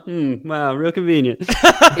fuck, huh? Wow, real convenient.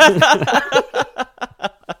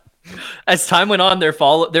 As time went on, they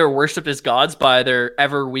were worshipped as gods by their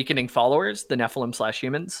ever weakening followers, the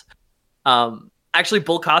Nephilim/humans. Actually,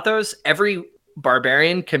 Bulkathos, every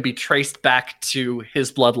barbarian can be traced back to his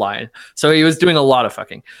bloodline. So he was doing a lot of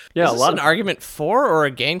fucking. Yeah, an argument for or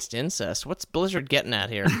against incest? What's Blizzard getting at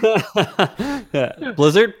here?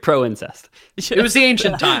 Blizzard pro incest. It was the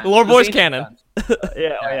ancient time. Lore Boys canon.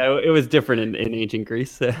 Yeah, it was different in ancient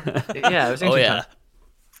Greece. Yeah, it was ancient time.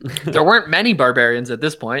 There weren't many barbarians at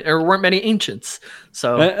this point. There weren't many ancients.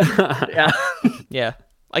 So yeah.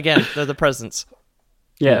 Again, they're the presents.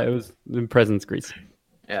 Yeah, it was in presents Greece.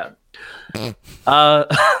 Yeah. Gotta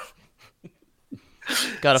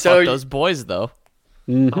fuck those boys, though.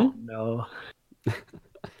 Mm-hmm. Oh, no.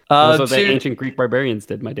 That's what the ancient Greek barbarians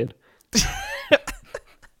did, my dude.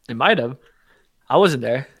 It might have. I wasn't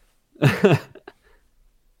there.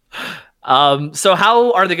 So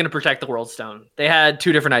how are they going to protect the World Stone? They had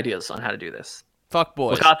two different ideas on how to do this. Fuck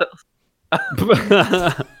boys.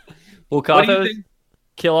 Bulkathos,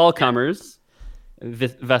 kill all comers.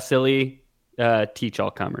 Vasily, teach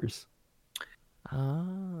all comers.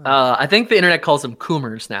 I think the internet calls them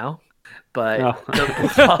Coomers now, but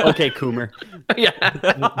okay, Coomer.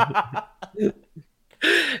 Yeah,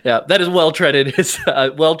 yeah, that is well treaded. It's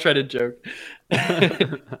a well treaded joke.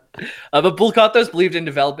 But Bulkathos believed in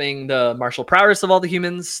developing the martial prowess of all the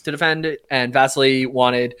humans to defend it, and Vasily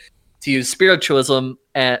wanted to use spiritualism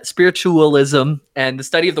and the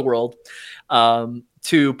study of the world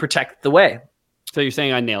to protect the way. So you're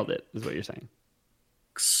saying I nailed it, is what you're saying?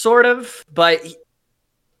 Sort of, but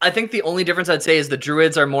I think the only difference I'd say is the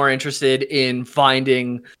druids are more interested in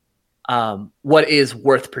finding what is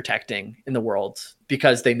worth protecting in the world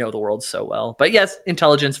because they know the world so well. But yes,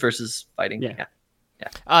 intelligence versus fighting. Yeah.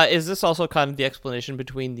 Is this also kind of the explanation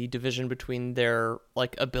between the division between their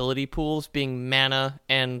like ability pools being mana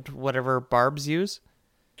and whatever barbs use?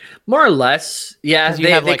 More or less, yeah.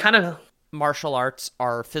 They kind of martial arts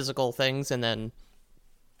are physical things, and then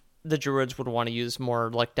the druids would want to use more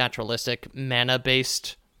like naturalistic mana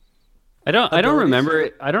based. I don't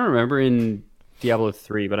remember in Diablo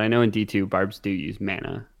 3, but I know in D2 barbs do use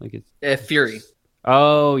mana. Like it's Fury.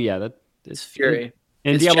 Oh yeah, it's Fury.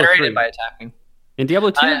 It's Diablo generated 3. By attacking. In Diablo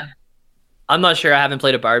 2? I'm not sure. I haven't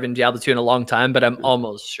played a barb in Diablo 2 in a long time, but I'm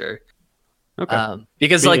almost sure. Okay.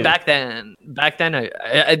 Because like back then,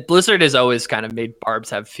 Blizzard has always kind of made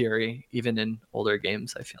barbs have fury, even in older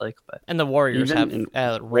games. I feel like, but and the warriors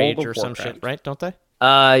have rage or some shit, right? Don't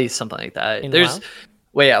they? Something like that. In There's WoW?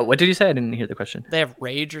 Wait, what did you say? I didn't hear the question. They have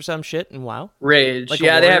rage or some shit in WoW. Rage, like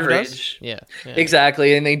yeah, they have does? rage. Yeah,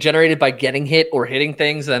 exactly. And they generate it by getting hit or hitting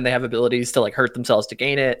things, and then they have abilities to like hurt themselves to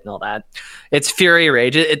gain it and all that. It's fury,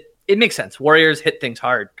 rage. It makes sense. Warriors hit things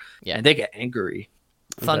hard, and they get angry.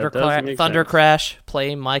 Thunder Crash,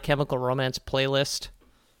 play My Chemical Romance playlist.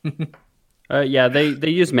 Yeah, they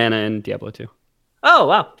use mana in Diablo 2. Oh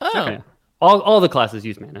wow. Oh. Okay. All the classes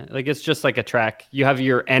use mana. Like it's just like a track. You have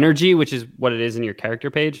your energy, which is what it is in your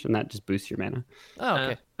character page, and that just boosts your mana. Oh,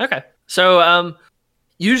 okay. Okay. So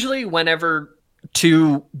usually whenever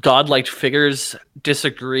two godlike figures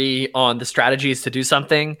disagree on the strategies to do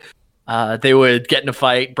something, they would get in a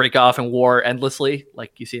fight, break off, and war endlessly,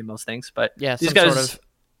 like you see in most things. But yeah, these some guys sort of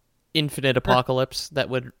infinite apocalypse that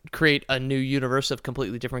would create a new universe of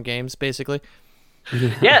completely different games, basically.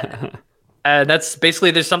 Yeah. That's basically,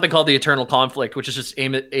 there's something called the Eternal Conflict, which is just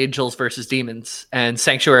angels versus demons, and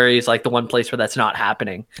Sanctuary is like the one place where that's not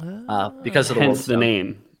happening because of the hence the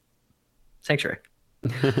name Sanctuary.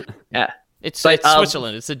 Yeah, it's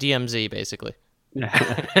Switzerland. It's a DMZ basically.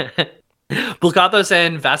 Bulkathos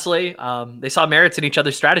and Vasily, they saw merits in each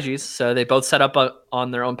other's strategies, so they both set up on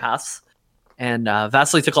their own paths. And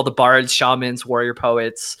Vasily took all the bards, shamans, warrior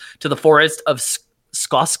poets to the forest of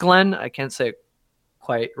Skosklen. I can't say it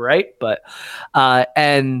quite right, but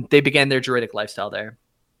and they began their druidic lifestyle there.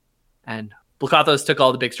 And Bulkathos took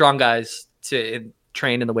all the big strong guys to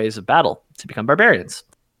train in the ways of battle to become barbarians,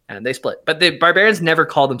 and they split. But the barbarians never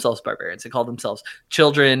called themselves barbarians; they called themselves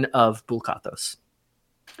children of Bulkathos.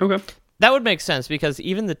 Okay, that would make sense because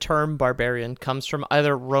even the term barbarian comes from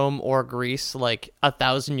either Rome or Greece, like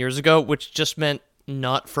 1,000 years ago, which just meant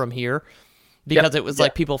not from here, because it was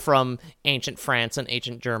like people from ancient France and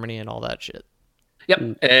ancient Germany and all that shit.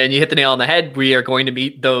 Yep, and you hit the nail on the head. We are going to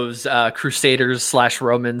meet those Crusaders /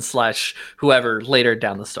 Romans / whoever later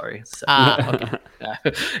down the story. So. Okay.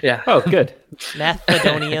 Yeah. Oh, good.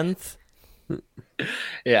 Macedonians.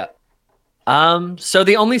 Yeah. So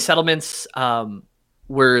the only settlements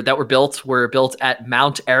were built at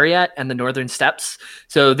Mount Arreat and the Northern Steppes.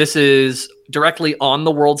 So this is directly on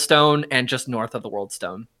the World Stone and just north of the World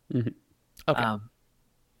Stone. Mm-hmm. Okay.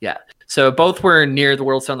 Yeah. So both were near the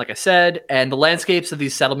World Stone, like I said, and the landscapes of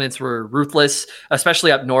these settlements were ruthless,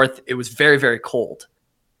 especially up north. It was very, very cold.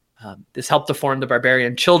 This helped to form the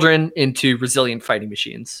barbarian children into resilient fighting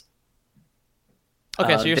machines.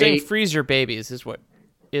 Okay, so you're saying freeze your babies is what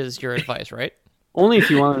is your advice, right? Only if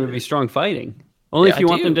you want them to be strong fighting. Only if you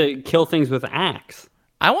want them to kill things with an axe.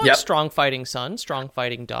 I want strong fighting son, strong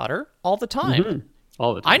fighting daughter all the time. Mm-hmm.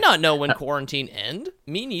 All the time. I not know when quarantine end.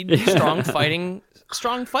 Me need strong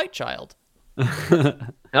fight child.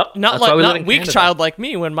 Yep. Not weak child like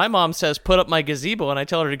me when my mom says put up my gazebo and I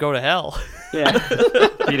tell her to go to hell. Yeah.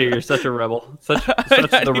 Peter, you're such a rebel. Such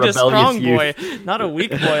the rebellious strong youth. boy, not a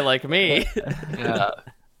weak boy like me.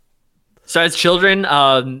 So as children,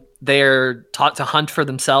 they're taught to hunt for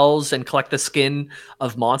themselves and collect the skin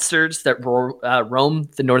of monsters that roam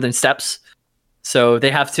the Northern Steppes. So they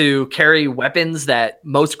have to carry weapons that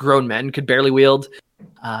most grown men could barely wield,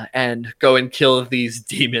 and go and kill these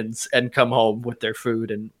demons and come home with their food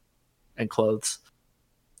and clothes.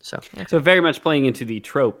 So very much playing into the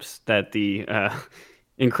tropes that the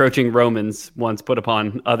encroaching Romans once put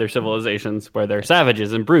upon other civilizations, where they're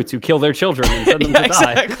savages and brutes who kill their children and send them to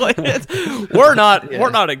die. Exactly. We're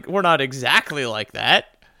not exactly like that.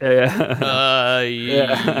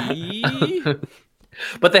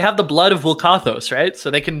 But they have the blood of Bulkathos, right? So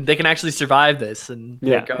they can actually survive this and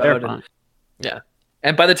go out and,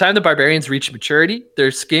 And by the time the barbarians reach maturity, their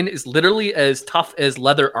skin is literally as tough as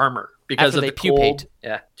leather armor because of the cold.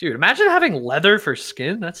 Yeah, dude, imagine having leather for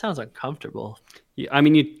skin. That sounds uncomfortable. I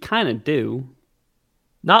mean, you kind of do.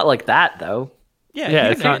 Not like that, though.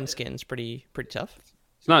 Yeah, skin's pretty tough.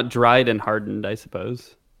 It's not dried and hardened, I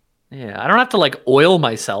suppose. Yeah, I don't have to like oil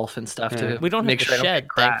myself and stuff to. We don't have to shed,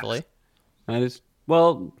 thankfully. That is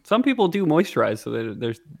Well, some people do moisturize so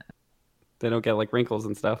that they don't get like wrinkles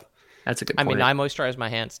and stuff. That's a good point. I mean, I moisturize my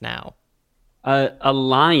hands now. A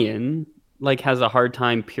lion like has a hard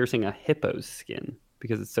time piercing a hippo's skin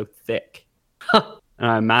because it's so thick. And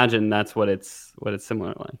I imagine that's what it's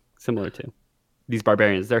similar to. These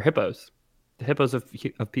barbarians, they're hippos. The hippos of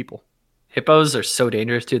people. Hippos are so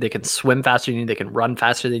dangerous too. They can swim faster than you, they can run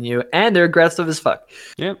faster than you, and they're aggressive as fuck.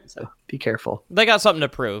 Yep. So be careful. They got something to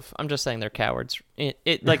prove. I'm just saying they're cowards.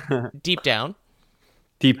 It like deep down.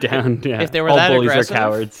 Deep down, yeah. If they were all that bullies aggressive, are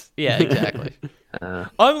cowards. Yeah, exactly.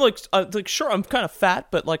 I'm like sure, I'm kind of fat,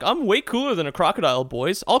 but like I'm way cooler than a crocodile,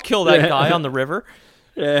 boys. I'll kill that guy on the river.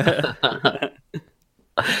 Yeah.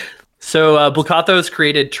 So Bulkathos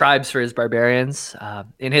created tribes for his barbarians.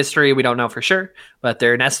 In history, we don't know for sure, but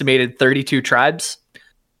there are an estimated 32 tribes,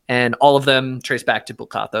 and all of them trace back to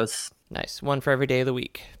Bulkathos. Nice. One for every day of the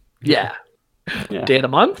week. Yeah. Yeah. Day of the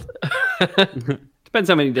month? Depends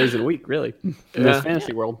how many days in a week, really, in this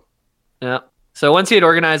fantasy world. Yeah. So once he had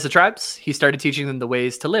organized the tribes, he started teaching them the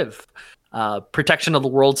ways to live. Protection of the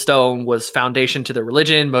World Stone was foundation to their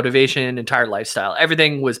religion, motivation, entire lifestyle.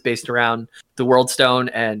 Everything was based around the World Stone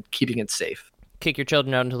and keeping it safe. Kick your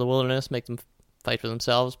children out into the wilderness, make them fight for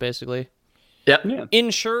themselves, basically. Yep. Yeah.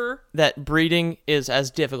 Ensure that breeding is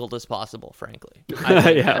as difficult as possible, frankly. I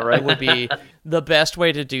think Yeah, right. It would be the best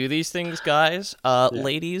way to do these things, guys.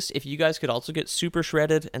 Ladies, if you guys could also get super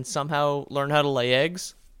shredded and somehow learn how to lay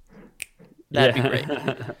eggs, that'd be great.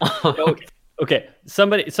 Okay.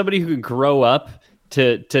 Somebody who could grow up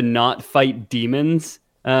to not fight demons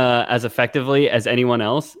as effectively as anyone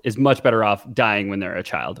else is much better off dying when they're a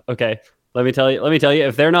child. Okay. Let me tell you,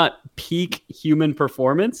 if they're not peak human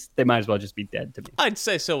performance, they might as well just be dead to me. I'd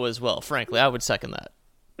say so as well, frankly. I would second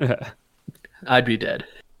that. I'd be dead.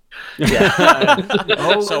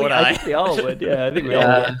 So would I. think we all would. Yeah, I think we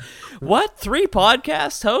all would. What? 3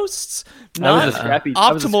 podcast hosts? I was Not a scrappy-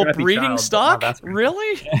 I was a optimal scrappy breeding child, but stock? not that scrappy.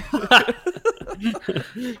 Really?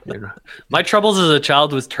 My troubles as a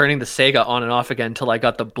child was turning the Sega on and off again until I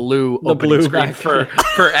got the blue opening blue screen back.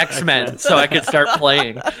 for X-Men so I could start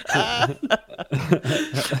playing. I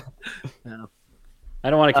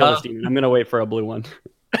don't want to kill this demon. I'm going to wait for a blue one.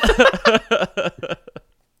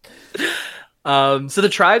 So the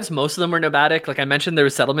tribes, most of them were nomadic. Like I mentioned, there were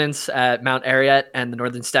settlements at Mount Arayat and the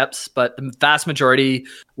Northern Steppes, but the vast majority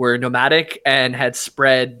were nomadic and had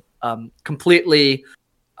spread completely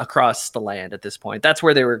across the land at this point. That's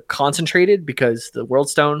where they were concentrated because the World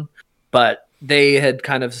Stone, but they had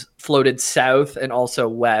kind of floated south and also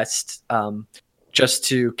west just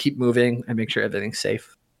to keep moving and make sure everything's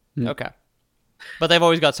safe. Okay. But they've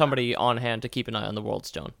always got somebody on hand to keep an eye on the World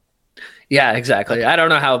Stone. Yeah, exactly. I don't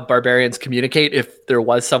know how barbarians communicate if there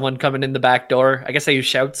was someone coming in the back door. I guess they use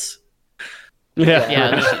shouts.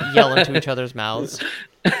 Yeah, just yell into each other's mouths.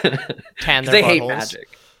 Tan their They hate buttholes.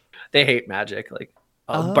 magic. They hate magic. Like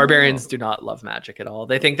barbarians do not love magic at all.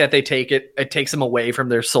 They think that it takes them away from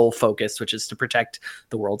their sole focus, which is to protect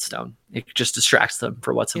the World Stone. It just distracts them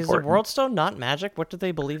for what's Is important. the World Stone not magic? What do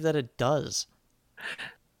they believe that it does?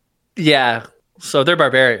 Yeah. So they're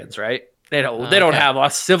barbarians, right? They don't have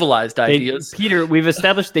us civilized ideas. Peter, we've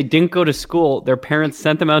established they didn't go to school. Their parents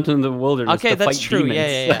sent them out into the wilderness Okay, to that's fight true. demons.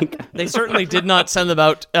 Yeah. They certainly did not send them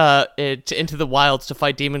out into the wilds to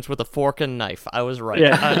fight demons with a fork and knife. I was right.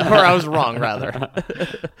 Yeah. Or I was wrong, rather.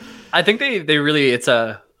 I think they really, it's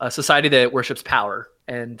a society that worships power.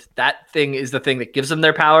 And that thing is the thing that gives them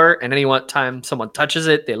their power. And any one time someone touches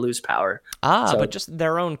it, they lose power. But just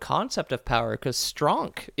their own concept of power, because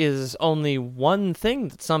strong is only one thing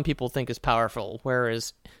that some people think is powerful,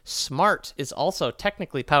 whereas smart is also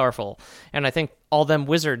technically powerful. And I think all them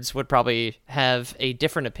wizards would probably have a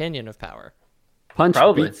different opinion of power. Punch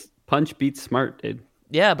Probably. beats smart, dude.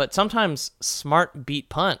 Yeah, but sometimes smart beat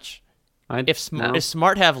punch. If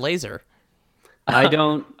smart have laser. I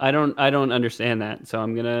don't understand that, so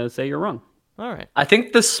I'm gonna say you're wrong. All right. I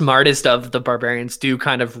think the smartest of the barbarians do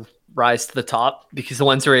kind of rise to the top because the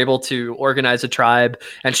ones who are able to organize a tribe,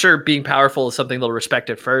 and sure, being powerful is something they'll respect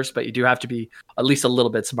at first, but you do have to be at least a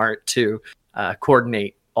little bit smart to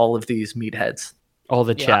coordinate all of these meatheads. All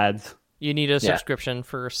the chads. You need a subscription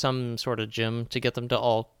for some sort of gym to get them to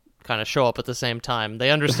all kind of show up at the same time.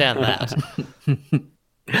 They understand that.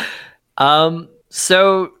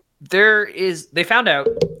 So they found out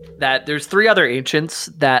that there's 3 other ancients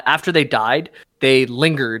that after they died, they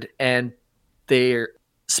lingered and their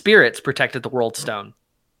spirits protected the World Stone.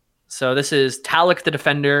 So this is Talak the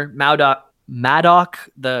Defender, Madoc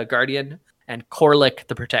the Guardian, and Korlik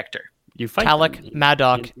the Protector. You fight Talak, them.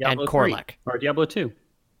 Madoc, In and Diablo 3, Korlak. or Diablo 2.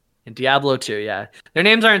 In Diablo 2, yeah. Their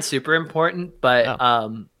names aren't super important, but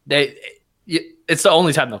it's the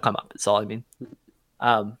only time they'll come up. That's all I mean.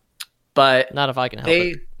 But not if I can help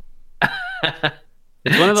it.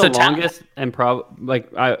 It's one of the longest and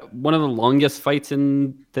one of the longest fights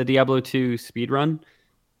in the Diablo 2 speedrun.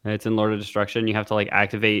 It's in Lord of Destruction. You have to like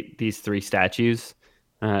activate these 3 statues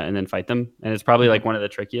and then fight them, and it's probably like one of the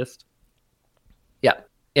trickiest. Yeah,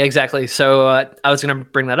 exactly. So I was going to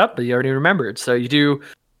bring that up, but you already remembered. So you do,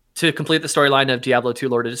 to complete the storyline of Diablo 2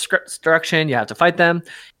 Lord of Destruction, you have to fight them,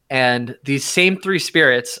 and these same 3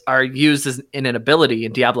 spirits are used in an ability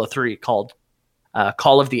in Diablo 3 called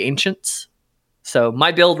Call of the Ancients. So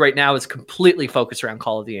my build right now is completely focused around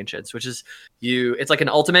Call of the Ancients, which is it's like an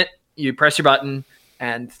ultimate. You press your button,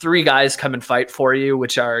 and 3 guys come and fight for you,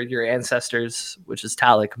 which are your ancestors, which is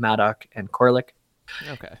Talik, Madoc, and Korlik.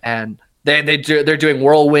 Okay. And they're doing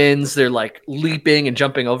whirlwinds. They're like leaping and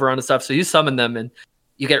jumping over onto stuff. So you summon them, and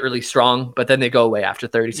you get really strong. But then they go away after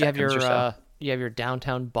 30 seconds or so. You have your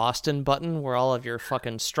downtown Boston button where all of your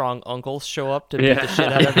fucking strong uncles show up to beat the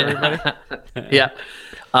shit out of everybody. Yeah.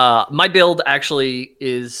 My build actually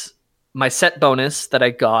is my set bonus that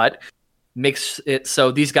I got makes it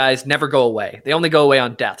so these guys never go away. They only go away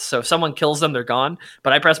on death. So if someone kills them, they're gone.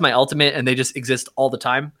 But I press my ultimate and they just exist all the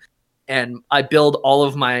time. And I build all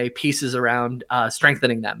of my pieces around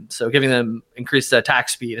strengthening them. So giving them increased attack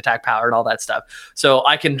speed, attack power, and all that stuff. So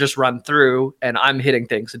I can just run through and I'm hitting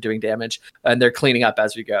things and doing damage. And they're cleaning up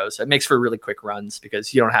as we go. So it makes for really quick runs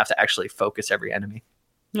because you don't have to actually focus every enemy.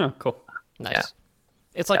 Oh, cool. Nice. Yeah.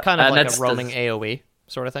 It's like kind of like a roaming AoE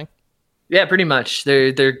sort of thing. Yeah, pretty much.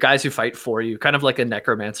 They're guys who fight for you, kind of like a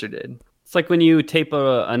necromancer did. It's like when you tape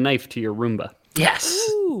a knife to your Roomba. Yes.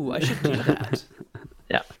 Ooh, I should do that.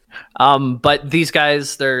 Yeah. But these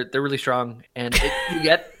guys, they're really strong, and you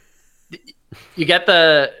get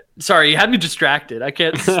the. Sorry, you had me distracted. I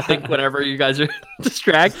can't think whenever you guys are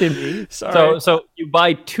distracting me. Sorry. So you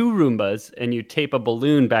buy 2 Roombas and you tape a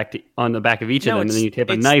balloon on the back of each of them, and then you tape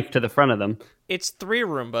a knife to the front of them. It's 3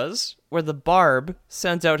 Roombas where the Barb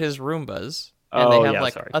sends out his Roombas, and they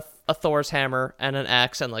have a Thor's hammer and an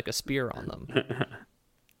axe and like a spear on them.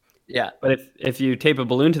 Yeah, but if you tape a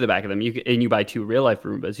balloon to the back of them, and you buy 2 real life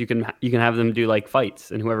Roombas, you can have them do like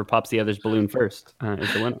fights, and whoever pops the other's balloon first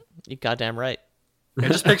is the winner. You goddamn right. I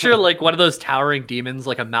just picture like one of those towering demons,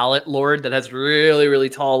 like a mallet lord that has really, really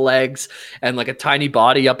tall legs and like a tiny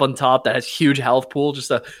body up on top that has huge health pool. Just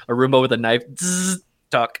a Roomba with a knife. Zzz,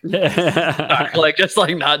 tuck. Like just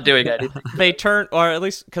like not doing anything. They turn, or at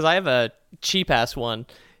least because I have a cheap ass one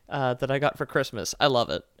that I got for Christmas. I love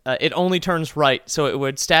it. It only turns right, so it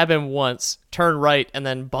would stab him once, turn right, and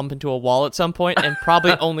then bump into a wall at some point, and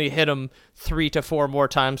probably only hit him 3 to 4 more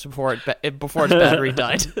times before its battery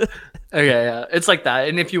died. Okay, yeah, it's like that.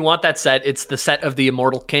 And if you want that set, it's the set of the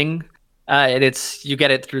Immortal King, and you get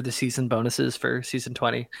it through the season bonuses for season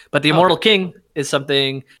 20. But the Immortal King is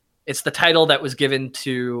something. It's the title that was given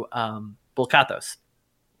to Bulkathos.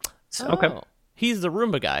 So, okay, he's the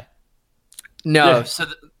Roomba guy. No, Yeah. so.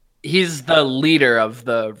 He's the leader of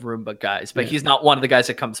the Roomba guys, but he's not one of the guys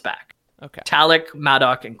that comes back. Okay. Talik,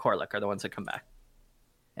 Madoc, and Korlik are the ones that come back.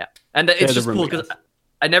 Yeah. And it's just cool because guys.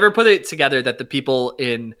 I never put it together that the people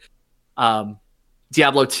in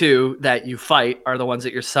Diablo 2 that you fight are the ones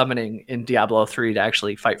that you're summoning in Diablo 3 to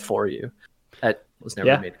actually fight for you. That was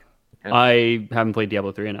never made. Yeah. I haven't played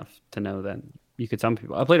Diablo 3 enough to know that you could summon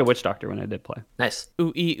people. I played a Witch Doctor when I did play. Nice.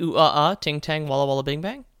 Ooh ah, ting tang, walla walla bing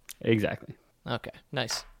bang? Exactly. Okay,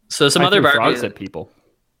 nice. So some other frogs at people.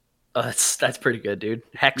 That's pretty good, dude.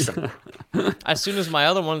 Hex them. As soon as my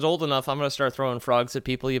other one's old enough, I'm gonna start throwing frogs at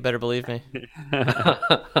people. You better believe me.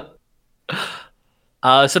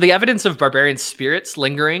 So the evidence of barbarian spirits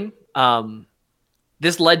lingering.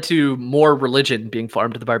 This led to more religion being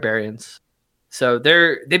formed to the barbarians. So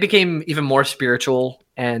they became even more spiritual,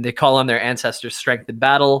 and they call on their ancestors' strength in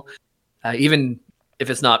battle. Even if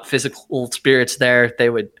it's not physical spirits there, they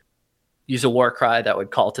would use a war cry that would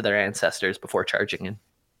call to their ancestors before charging in.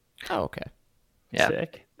 Oh, okay. Yeah.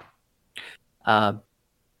 Sick.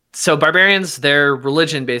 So barbarians, their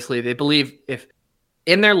religion, basically, they believe if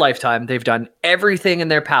in their lifetime they've done everything in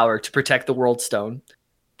their power to protect the World Stone,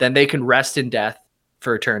 then they can rest in death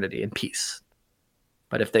for eternity in peace.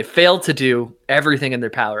 But if they fail to do everything in their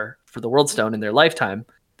power for the World Stone in their lifetime,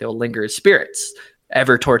 they will linger as spirits,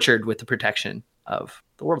 ever tortured with the protection of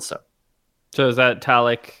the World Stone. So is that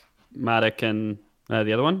Talik, Madoc, and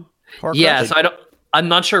the other one? Yeah, so I'm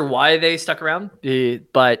not sure why they stuck around,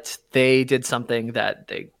 but they did something that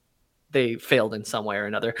they failed in some way or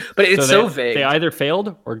another. But it's so vague. They either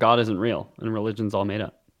failed or God isn't real and religion's all made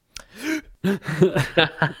up.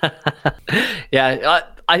 Yeah,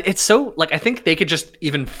 it's so like I think they could just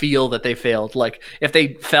even feel that they failed. Like if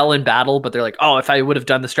they fell in battle, but they're like, oh, if I would have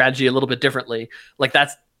done the strategy a little bit differently, like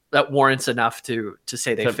that warrants enough to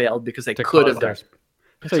say they failed because they could have done.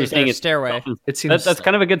 So you're saying it's stairway. It seems that's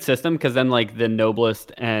kind of a good system because then like the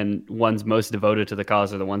noblest and ones most devoted to the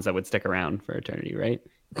cause are the ones that would stick around for eternity, right?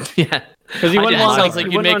 Yeah, because you wouldn't want sounds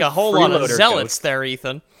like you'd make a whole lot of zealots ghosts. there,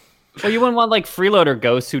 Ethan. Well, you wouldn't want like freeloader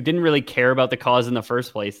ghosts who didn't really care about the cause in the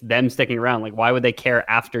first place. Them sticking around, like why would they care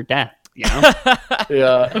after death? You know?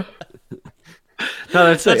 Yeah. No,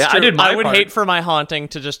 that's true. I would part. hate for my haunting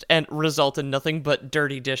to just result in nothing but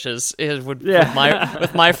dirty dishes. With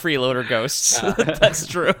my freeloader ghosts. That's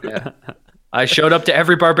true. Yeah. I showed up to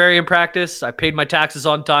every barbarian practice. I paid my taxes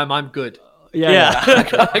on time. I'm good. Yeah.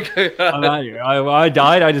 I'm out here. I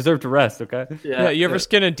died. I deserve to rest. Okay. Yeah. You ever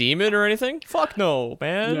skin a demon or anything? Fuck no,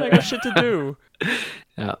 man. I got shit to do.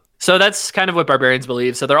 Yeah. So that's kind of what barbarians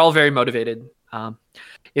believe. So they're all very motivated.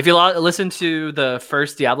 If you listen to the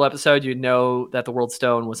first Diablo episode, you know that the World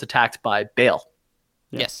Stone was attacked by Baal.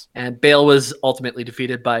 Yes. And Baal was ultimately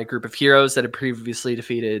defeated by a group of heroes that had previously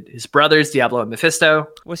defeated his brothers, Diablo and Mephisto.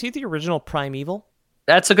 Was he the original primeval?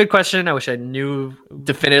 That's a good question. I wish I knew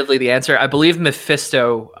definitively the answer. I believe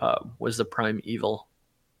Mephisto was the primeval,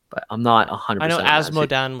 but I'm not 100%. I know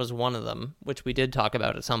Asmodan was one of them, which we did talk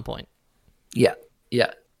about at some point. Yeah.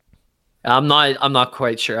 I'm not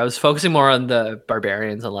quite sure. I was focusing more on the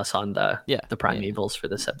barbarians and less on the primevals for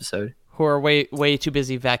this episode. Who are way too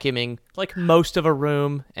busy vacuuming like most of a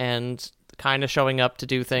room and kind of showing up to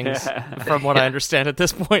do things from what I understand at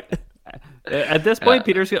this point. At this point,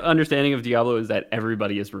 Peter's understanding of Diablo is that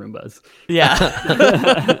everybody is Roombas. Yeah.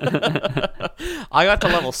 I got to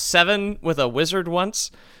level 7 with a wizard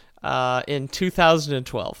once in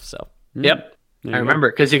 2012. So. Yep. I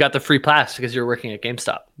remember because you got the free pass because you were working at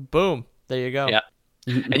GameStop. Boom. There you go. Yeah.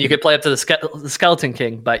 And you could play up to the Skeleton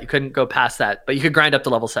King, but you couldn't go past that. But you could grind up to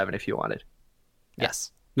level 7 if you wanted.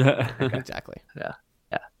 Yes. Exactly. Yeah.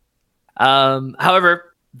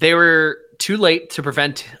 However, they were too late to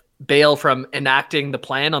prevent Baal from enacting the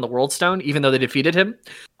plan on the World Stone, even though they defeated him.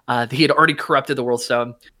 He had already corrupted the World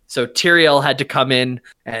Stone. So Tyrael had to come in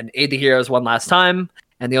and aid the heroes one last time.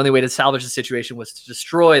 And the only way to salvage the situation was to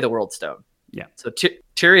destroy the World Stone. Yeah. So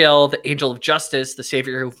Tyrael, the angel of justice, the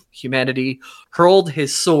savior of humanity, hurled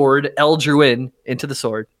his sword, Eldruin, into the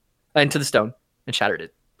stone, and shattered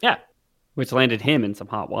it. Yeah. Which landed him in some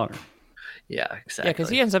hot water. Yeah, exactly. Yeah, because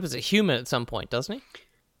he ends up as a human at some point, doesn't he?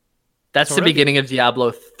 That's the beginning of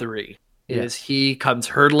Diablo 3. Is he comes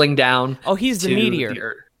hurtling down. Oh, he's the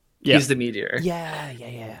meteor. He's the meteor. Yeah.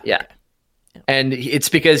 Yeah. And it's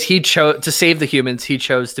because he chose to save the humans. He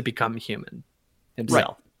chose to become human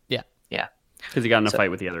himself. Right. Yeah. Because he got in a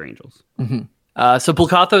fight with the other angels. Mm-hmm. So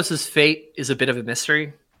Bulkathos' fate is a bit of a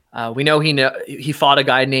mystery. We know he fought a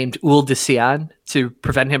guy named Uldisian to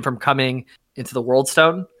prevent him from coming into the World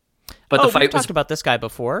Stone. But the fight we've talked about this guy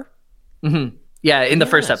before. Mm-hmm. Yeah, in the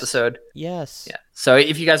first episode. Yes. Yeah. So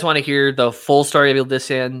if you guys want to hear the full story of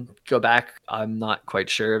Uldisian, go back. I'm not quite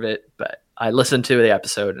sure of it, but I listened to the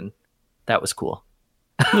episode and that was cool.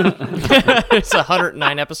 It's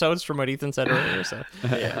 109 episodes from what Ethan said earlier. So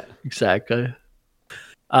yeah, exactly.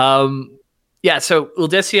 Yeah, so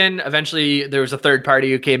Uldisian, eventually there was a third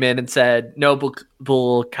party who came in and said, no,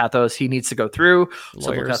 Bulkathos, he needs to go through.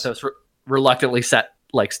 Lawyers. So Bulkathos reluctantly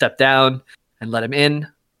stepped down and let him in.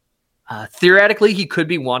 Theoretically, he could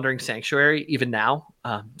be wandering Sanctuary even now.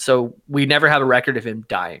 So we never have a record of him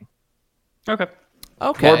dying. Okay.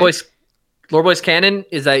 Loreboy's canon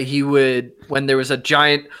is that he would, when there was a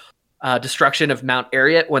giant destruction of Mount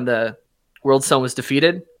Ariat, when the World Stone was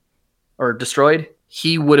defeated or destroyed,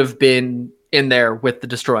 he would have been in there with the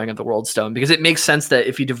destroying of the World Stone, because it makes sense that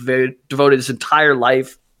if he devoted his entire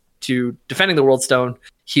life to defending the World Stone,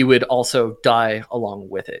 he would also die along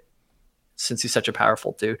with it, since he's such a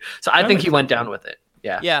powerful dude. So I think he went down with it.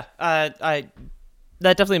 Yeah. Yeah.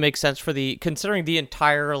 That definitely makes sense for considering the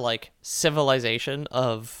entire civilization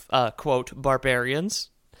of quote barbarians,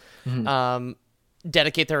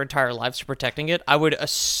 dedicate their entire lives to protecting it. I would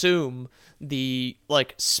assume the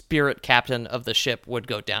spirit captain of the ship would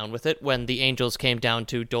go down with it when the angels came down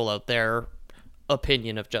to dole out their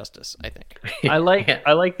opinion of justice. I think I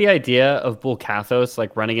like the idea of Bulkathos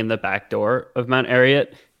running in the back door of Mount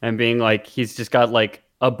Ariat and being he's just got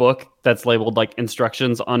a book that's labeled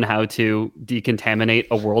instructions on how to decontaminate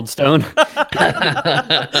a world stone.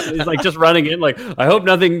 He's just running in I hope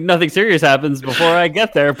nothing serious happens before I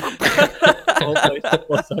get there.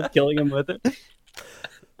 Killing him with it.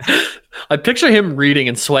 I picture him reading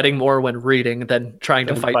and sweating more when reading than trying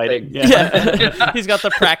to fight things. Yeah. He's got the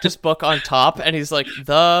practice book on top and he's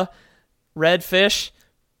the red fish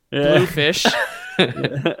blue fish,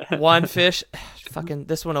 one fish, fucking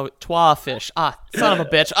this one, twa fish. Ah, son of a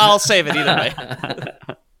bitch. I'll save it either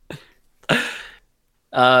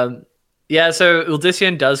way. Yeah, so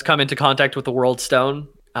Uldyssian does come into contact with the World Stone,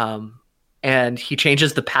 and he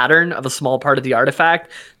changes the pattern of a small part of the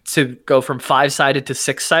artifact to go from 5-sided to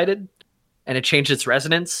 6-sided, and it changed its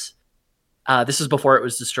resonance. This is before it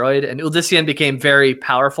was destroyed, and Uldyssian became very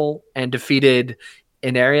powerful and defeated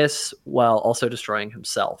Inarius while also destroying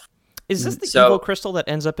himself. Is this the evil crystal that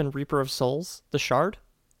ends up in Reaper of Souls, the shard?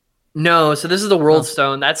 No, so this is the World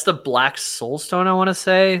Stone. That's the Black Soul Stone, I want to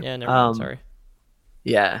say. Yeah, never mind, sorry.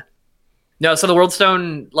 Yeah. No, so the World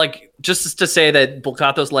Stone, like, just to say that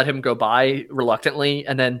Bulkathos let him go by reluctantly,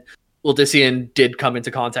 and then Uldyssian did come into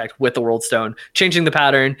contact with the World Stone, changing the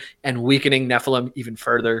pattern and weakening Nephilim even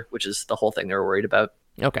further, which is the whole thing they were worried about.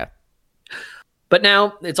 Okay. But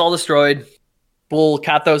now it's all destroyed.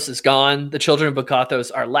 Bulkathos is gone. The children of Bulkathos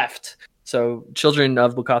are left. So children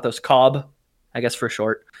of Bulkathos Cobb, I guess for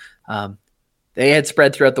short, they had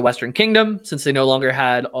spread throughout the Western Kingdom since they no longer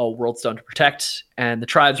had a World Stone to protect, and the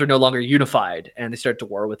tribes were no longer unified, and they started to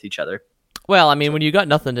war with each other. Well, I mean, when you got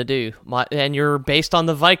nothing to do, and you're based on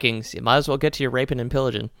the Vikings, you might as well get to your raping and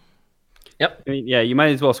pillaging. Yep. I mean, yeah, you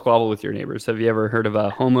might as well squabble with your neighbors. Have you ever heard of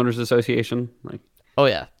a homeowners association? Like, oh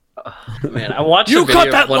yeah, man, I watched you a video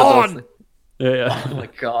cut that of one lawn. Of those. Yeah. Oh my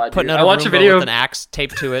god! Putting dude. out I watched a Roomba video with an axe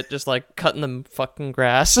taped to it, just like cutting the fucking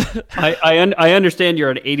grass. I understand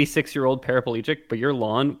you're an 86-year-old paraplegic, but your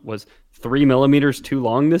lawn was 3 millimeters too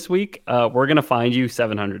long this week. We're gonna find you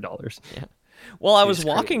 $700. Yeah. Well, I was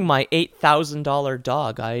walking my $8,000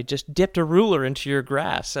 dog. I just dipped a ruler into your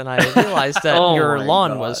grass, and I realized that your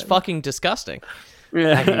lawn was fucking disgusting.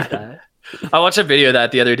 Yeah. I hate that. I watched a video of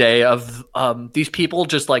that the other day of these people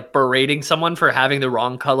just like berating someone for having the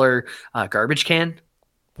wrong color garbage can.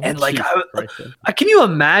 And like, can you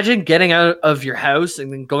imagine getting out of your house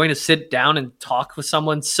and then going to sit down and talk with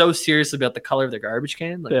someone so seriously about the color of their garbage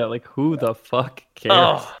can? Like, yeah, like who the fuck cares?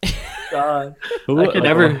 Oh, God. I could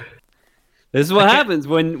never... This is what happens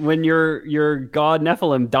when your god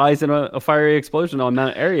Nephilim dies in a fiery explosion on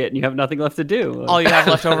Mount Arreat and you have nothing left to do. All you have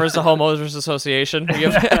left over is the Homeowners Association.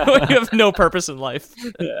 You have no purpose in life.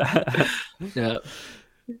 Yeah.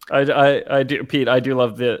 I do, Pete. I do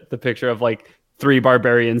love the picture of like 3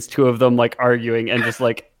 barbarians, 2 of them like arguing, and just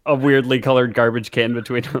like a weirdly colored garbage can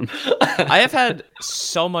between them. I have had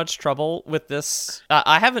so much trouble with this.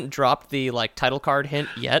 I haven't dropped the like title card hint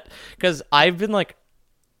yet because I've been like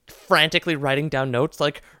frantically writing down notes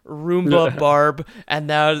like Roomba Barb, and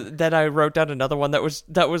then I wrote down another one that was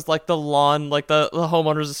like the lawn, like the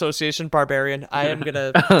Homeowners Association Barbarian. I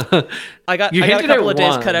got a couple of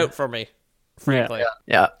days cut out for me, frankly.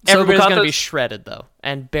 Yeah. Everybody's gonna be shredded though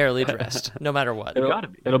and barely dressed no matter what.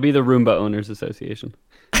 It'll be the Roomba Owners Association.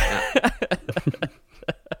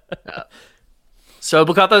 So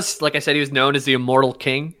Bulkathos, like I said, he was known as the Immortal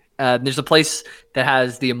King. There's a place that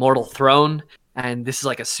has the Immortal Throne, and this is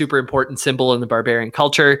like a super important symbol in the barbarian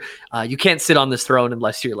culture. You can't sit on this throne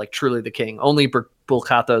unless you're like truly the king. Only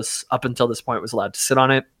Bulkathos up until this point was allowed to sit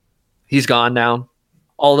on it. He's gone now.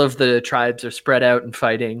 All of the tribes are spread out and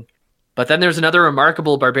fighting. But then there's another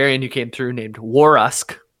remarkable barbarian who came through named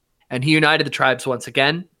Warusk, and he united the tribes once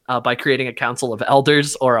again by creating a council of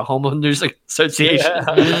elders or a homeowners association.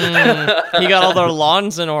 Yeah. He got all their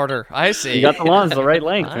lawns in order. I see. You got the lawns the right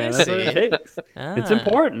length, man. That's see. what it takes. It's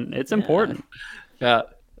important. It's important. Yeah.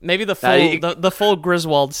 Maybe the full the full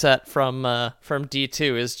Griswold set from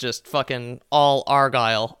D2 is just fucking all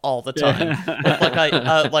Argyle all the time,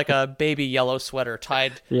 with like a baby yellow sweater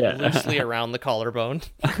tied loosely around the collarbone.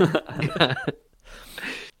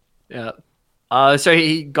 Yeah. So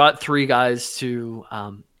he got 3 guys to.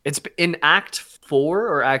 It's in Act 4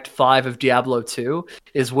 or Act 5 of Diablo 2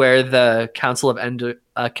 is where the Council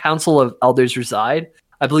of Elders reside.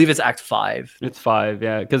 I believe it's Act 5. It's 5,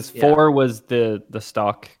 yeah, because 4 was the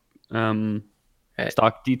stock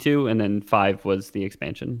stock D2, and then 5 was the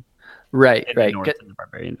expansion. Right. North in the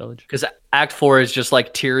Barbarian Village. Because Act 4 is just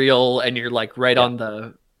like Tyrael, and you're like right on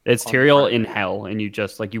the. It's Tyrael in hell, and you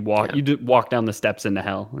just like you walk down the steps into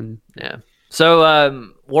hell, and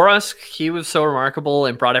So Warusk, he was so remarkable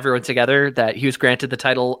and brought everyone together that he was granted the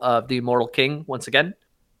title of the Immortal King once again.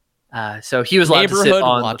 So he was allowed to sit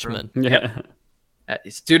on watchman.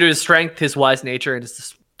 It's due to his strength, his wise nature, and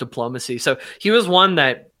his diplomacy. So he was one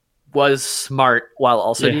that was smart while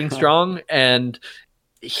also being strong, and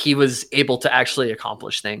he was able to actually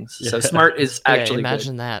accomplish things. So smart is actually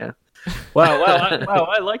imagine good. that. Yeah. Wow,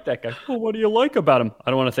 I like that guy. Well, what do you like about him? I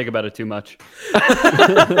don't want to think about it too much.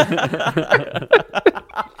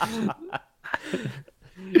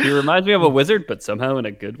 He reminds me of a wizard, but somehow in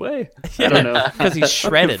a good way. I don't know. Because he's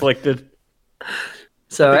shredded. Conflicted.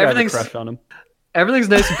 So I have a everything's crush on him. everything's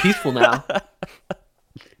nice and peaceful now.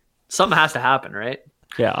 Something has to happen, right?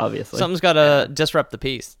 Yeah, obviously. Something's got to disrupt the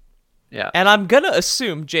peace. Yeah. And I'm going to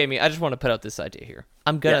assume, Jamie, I just want to put out this idea here.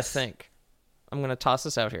 I'm going to Yes. I'm going to toss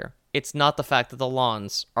this out here. It's not the fact that the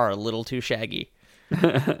lawns are a little too shaggy.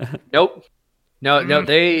 Nope. No,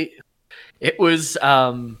 it was,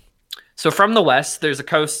 so from the west, there's a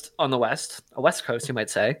coast on the west, a west coast, you might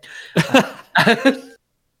say. I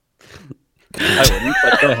wouldn't,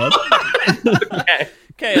 but go ahead.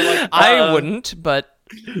 Okay, like, I wouldn't, but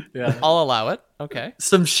Yeah. I'll allow it. Okay.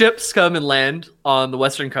 Some ships come and land on the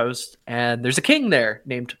western coast, and there's a king there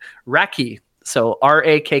named Raki. So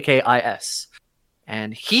Rakkis.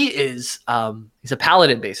 And he is, he's a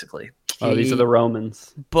paladin, basically. Oh, these are the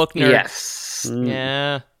Romans. Book nerd. Yes.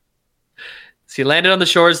 Yeah. So he landed on the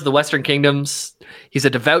shores of the Western Kingdoms. He's a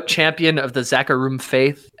devout champion of the Zakarum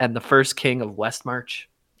faith and the first king of Westmarch.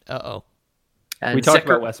 Uh-oh. And We talked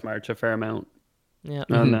about Westmarch a fair amount Yeah.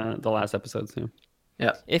 on the last episode, too.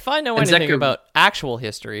 Yeah. If I know And anything Zechariah- about actual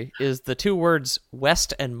history, is the two words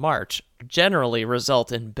West and March generally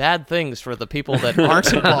result in bad things for the people that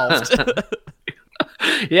aren't involved.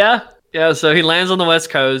 Yeah. Yeah. So he lands on the West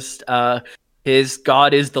Coast. His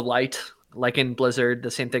god is the light, like in Blizzard.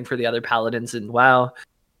 The same thing for the other paladins in WoW.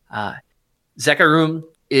 Zekarum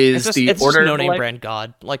is it's the just order of the no-name light. brand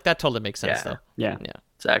god. Like, that totally makes sense, Yeah. though. Yeah. Yeah.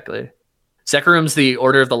 Exactly. Zekarum's the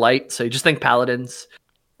order of the light. So you just think paladins.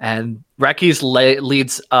 And Rakis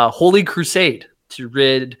leads a holy crusade to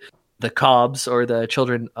rid the Cobbs, or the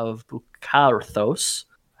children of Bukarthos,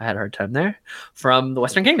 I had a hard time there, from the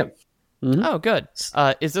Western Kingdom. Oh, good.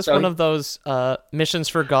 Is this So- one of those missions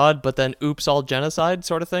for God, but then oops, all genocide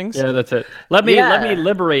sort of things? Yeah, that's it. Let me Yeah.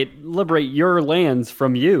 liberate your lands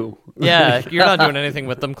from you. Yeah, you're not doing anything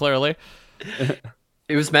with them, clearly.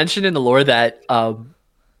 It was mentioned in the lore that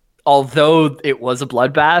although it was a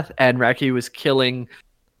bloodbath and Raki was killing,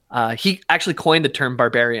 he actually coined the term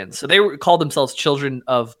barbarians. So they called themselves children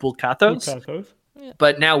of Bulkathos,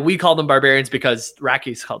 but now we call them barbarians because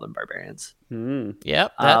Raki's called them barbarians.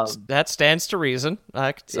 Yep, that stands to reason.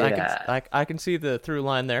 I can see the through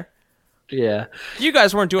line there. Yeah. You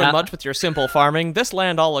guys weren't doing much with your simple farming. This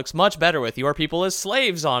land all looks much better with your people as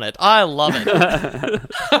slaves on it. I love it.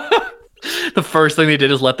 The first thing they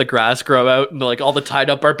did is let the grass grow out, and like all the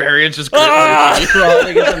tied up barbarians just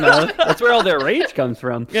Crawling at the mouth. That's where all their rage comes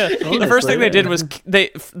from. Yeah, the first thing they did was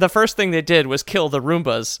kill the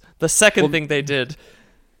Roombas. The second thing they did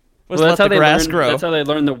was let the grass grow. That's how they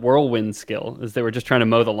learned the whirlwind skill. Is they were just trying to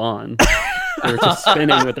mow the lawn. They were just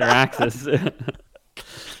spinning with their axes.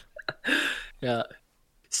 Yeah.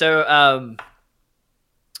 So I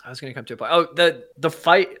was going to come to a point. Oh, the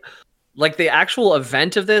fight, like the actual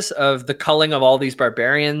event of this, of the culling of all these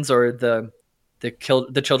barbarians, or the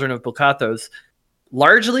children of Bulkathos,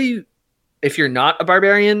 largely, if you're not a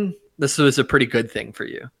barbarian, this was a pretty good thing for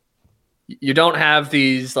you. You don't have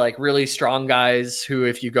these like really strong guys who,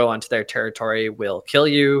 if you go onto their territory, will kill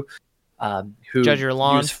you. Who judge your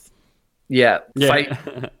lawn. Fight.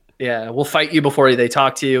 Yeah, we'll fight you before they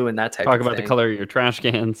talk to you, and that type of thing. Talk about the color of your trash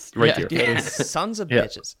cans right to your face. Sons of Yeah.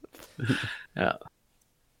 bitches. Yeah.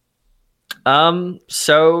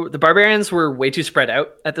 So the barbarians were way too spread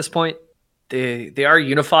out at this point. They are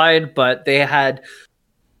unified, but they had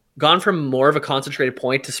gone from more of a concentrated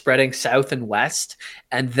point to spreading south and west,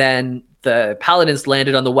 and then the paladins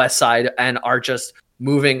landed on the west side and are just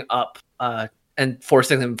moving up and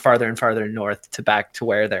forcing them farther and farther north to back to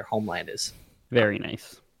where their homeland is. Very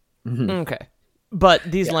nice. Okay. But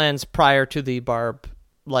these lands prior to the Barb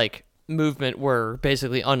movement were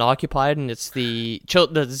basically unoccupied, and it's the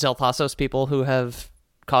Zelthasos people who have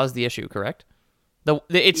caused the issue, correct?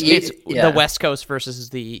 It's the West Coast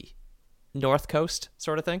versus the North Coast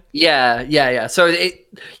sort of thing? Yeah. So you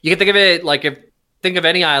can think of it like think of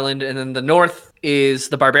any island, and then the north is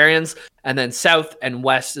the barbarians, and then south and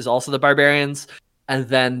west is also the barbarians, and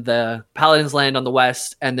then the paladins land on the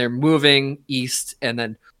west, and they're moving east, and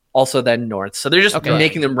then also then north. So they're just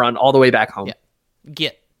making them run all the way back home.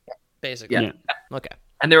 Yeah. Basically. Yeah. Okay.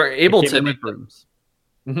 And they were able to make rooms.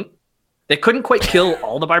 They couldn't quite kill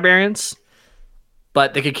all the barbarians,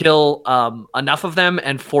 but they could kill enough of them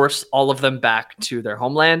and force all of them back to their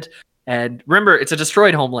homeland. And remember, it's a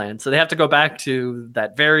destroyed homeland, so they have to go back to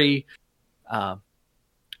that very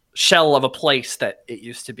shell of a place that it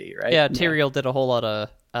used to be, right? Yeah, Tyrael did a whole lot of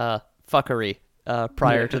fuckery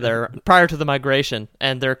prior to the migration,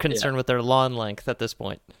 and they're concerned with their lawn length at this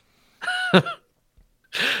point.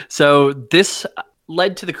 So this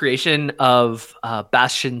led to the creation of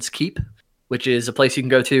Bastion's Keep, which is a place you can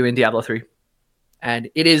go to in Diablo 3. And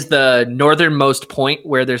it is the northernmost point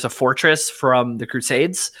where there's a fortress from the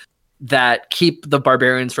Crusades that keep the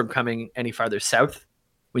barbarians from coming any farther south.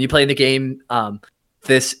 When you play the game,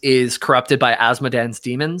 this is corrupted by Asmodan's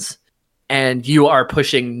demons, and you are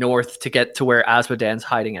pushing north to get to where Asmodan's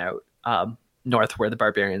hiding out, north where the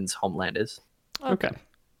barbarians' homeland is. Okay.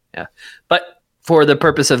 Yeah. But for the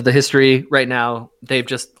purpose of the history right now, they've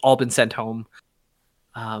just all been sent home.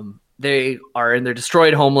 They are in their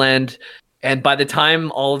destroyed homeland. And by the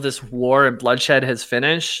time all of this war and bloodshed has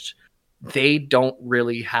finished, they don't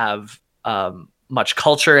really have much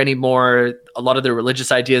culture anymore. A lot of their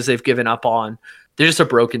religious ideas they've given up on. They're just a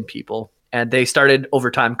broken people. And they started over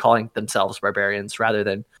time calling themselves barbarians rather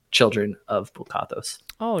than children of Bulkathos.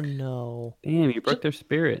 Oh, no. Damn, you broke their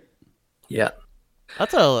spirit. Yeah.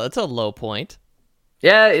 That's a low point.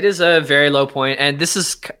 Yeah, it is a very low point. And this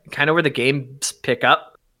is kind of where the games pick up.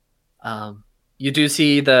 You do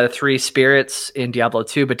see the 3 spirits in Diablo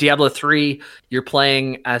 2, but Diablo 3, you're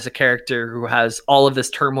playing as a character who has all of this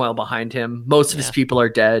turmoil behind him. Most of his people are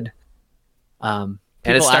dead. People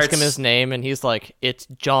ask him his name, and he's like, "It's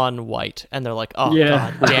John White," and they're like, "Oh,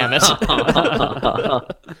 Yeah. God damn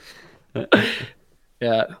it!"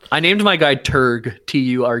 Yeah, I named my guy Turg,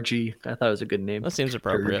 Turg. I thought it was a good name. That seems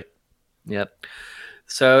appropriate. Turg. Yep.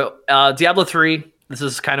 So Diablo 3. This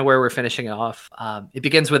is kind of where we're finishing off. It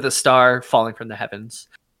begins with a star falling from the heavens,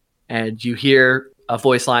 and you hear a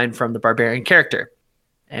voice line from the barbarian character.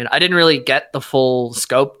 And I didn't really get the full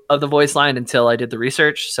scope of the voice line until I did the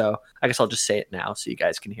research, so I guess I'll just say it now so you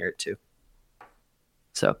guys can hear it too.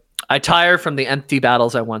 So, I tire from the empty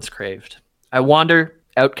battles I once craved. I wander,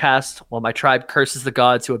 outcast, while my tribe curses the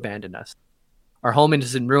gods who abandoned us. Our home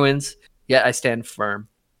is in ruins, yet I stand firm.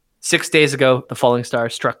 6 days ago, the falling star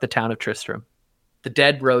struck the town of Tristram. The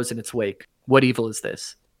dead rose in its wake. What evil is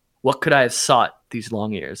this? What could I have sought these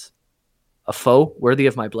long years? A foe worthy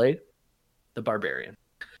of my blade? The barbarian.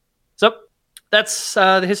 So, that's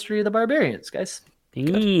the history of the barbarians, guys.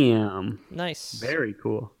 Damn. Nice. Very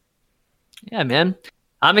cool. Yeah, man.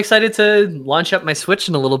 I'm excited to launch up my Switch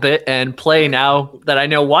in a little bit and play now that I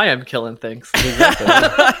know why I'm killing things.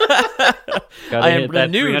 I am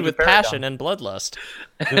renewed with passion and bloodlust.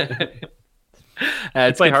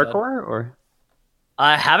 It's play hardcore, or?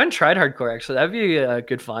 I haven't tried hardcore, actually. That'd be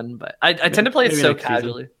good fun, but I tend to play it so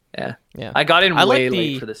casually. Yeah. I got in way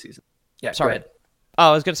late for this season. Yeah, sorry. Go ahead.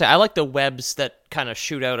 Oh, I was going to say, I like the webs that kind of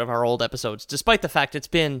shoot out of our old episodes, despite the fact it's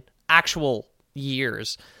been actual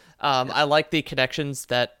years. I like the connections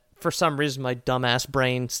that, for some reason, my dumbass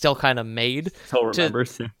brain still kind of made to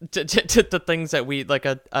the things that we, like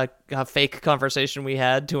a fake conversation we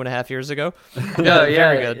had 2.5 years ago.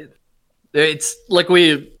 Very good. It's like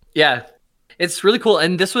it's really cool.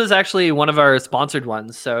 And this was actually one of our sponsored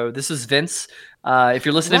ones. So this is Vince. If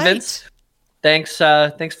you're listening, Vince, thanks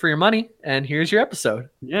for your money. And here's your episode.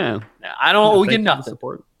 Yeah. I don't owe you nothing.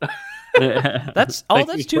 That's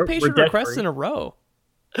 2 patient requests in a row.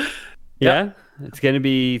 Yeah. It's going to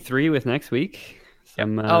be 3 with next week.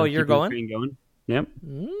 You're going? Yep.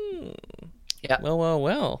 Yeah.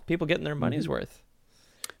 Well. People getting their money's worth.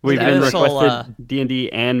 We've been requested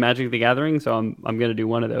D&D and Magic the Gathering, so I'm going to do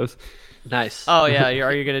one of those. Nice. Oh yeah,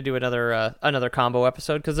 are you going to do another combo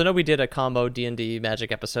episode? Because I know we did a combo D&D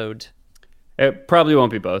Magic episode. It probably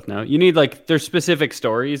won't be both. No, you need there's specific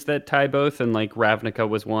stories that tie both, and Ravnica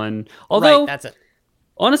was one. Although right, that's it.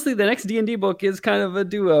 Honestly, the next D&D book is kind of a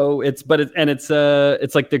duo. It's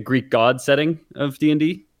like the Greek god setting of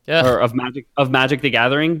D&D, or of Magic the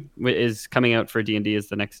Gathering is coming out for D&D as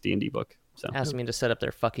the next D&D book. So ask me to set up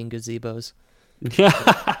their fucking gazebos.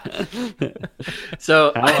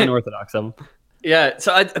 So how unorthodox of them. Yeah,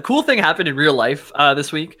 so a cool thing happened in real life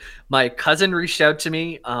this week. My cousin reached out to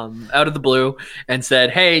me out of the blue and said,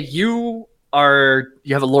 "Hey, you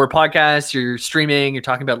have a lore podcast, you're streaming, you're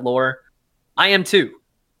talking about lore. I am too.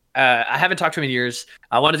 I haven't talked to him in years.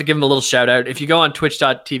 I wanted to give him a little shout out. If you go on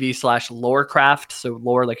twitch.tv/lorecraft, so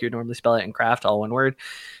lore like you normally spell it, and craft, all one word,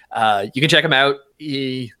 you can check him out.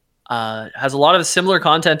 He has a lot of similar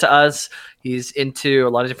content to us. He's into a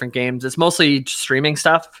lot of different games. It's mostly streaming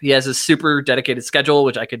stuff. He has a super dedicated schedule,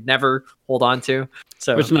 which I could never hold on to.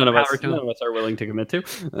 So which none of us are willing to commit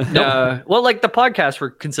to. Well, like the podcast we're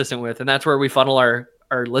consistent with, and that's where we funnel our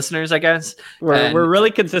our listeners, I guess. We're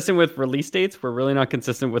really consistent with release dates. We're really not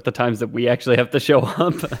consistent with the times that we actually have to show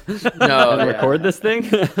up and record this thing.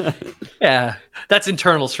 Yeah, that's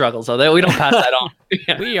internal struggles, though. We don't pass that on.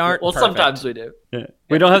 We aren't. Well, perfect. sometimes we do. Yeah.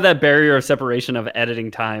 We don't have that barrier of separation of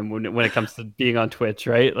editing time when it comes to being on Twitch,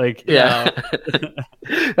 right? Like,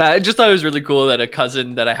 I just thought it was really cool that a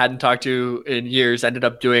cousin that I hadn't talked to in years ended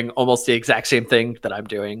up doing almost the exact same thing that I'm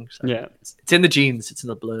doing. So yeah, it's in the genes. It's in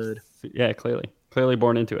the blood. Yeah, clearly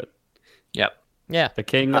born into it. Yep. Yeah. The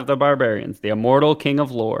king of the barbarians, the immortal king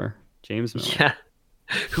of lore, James Miller. Yeah.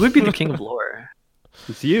 Who would be the king of lore?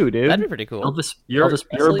 It's you, dude. That'd be pretty cool. You're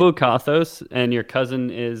Presley? Bukathos, and your cousin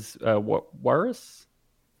is Warus?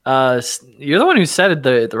 You're the one who said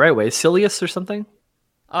it the right way. Silius or something?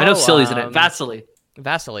 I know Silly's in it. Vasily.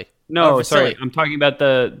 No, Oh, sorry. Vasily. I'm talking about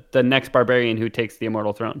the next barbarian who takes the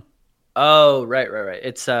immortal throne. Oh, right.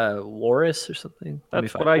 It's Warus or something.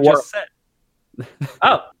 That's what I just said.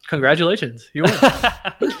 Oh, congratulations. You won.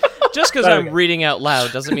 Just because I'm reading out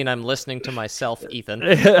loud doesn't mean I'm listening to myself, Ethan.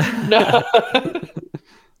 Yeah.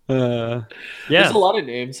 There's a lot of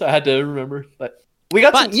names I had to remember, but we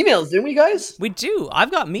got some emails, didn't we, guys? We do.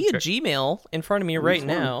 I've got me a Gmail in front of me right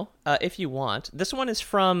now, if you want. This one is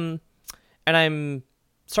from, and I'm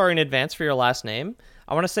sorry in advance for your last name.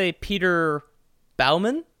 I want to say Peter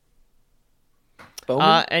Bauman.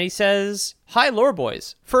 And he says, "Hi, Lore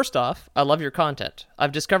Boys. First off, I love your content.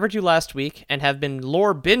 I've discovered you last week and have been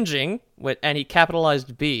lore binging," and he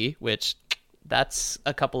capitalized B, which that's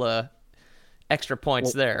a couple of extra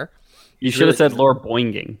points there. You should have said lore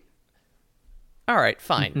boinging. All right,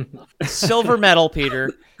 fine. Silver medal,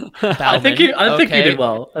 Peter. Bauman. I think you did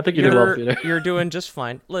well. Peter. You're doing just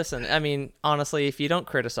fine. Listen, I mean, honestly, if you don't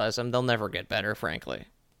criticize them, they'll never get better, frankly.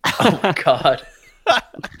 Oh, my God.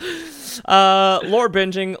 Lore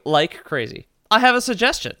binging like crazy. I have a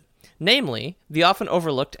suggestion, namely the often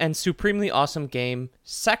overlooked and supremely awesome game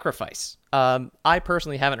Sacrifice. I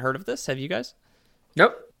personally haven't heard of this. Have you guys?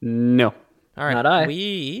 Nope. No. All right, Not I.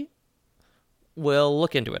 We will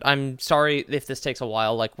look into it. I'm sorry if this takes a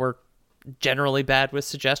while. Like, we're generally bad with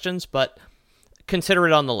suggestions, but consider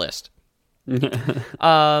it on the list.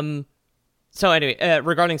 So anyway,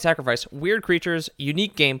 regarding Sacrifice, weird creatures,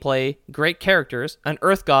 unique gameplay, great characters, an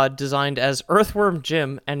earth god designed as Earthworm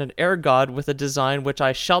Jim, and an air god with a design which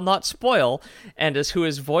I shall not spoil, and who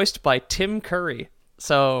is voiced by Tim Curry.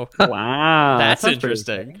 So wow, that's pretty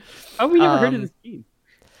interesting. cool. How have we never heard of this game?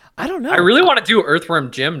 I don't know. I really want to do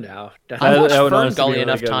Earthworm Jim now. I've watched that would Fern honestly be Gully a really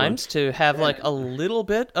enough good one. times to have like a little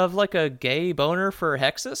bit of like a gay boner for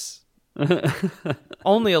Hexus.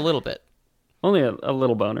 Only a little bit. Only a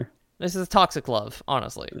little boner. This is toxic love,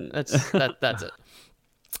 honestly. That's it.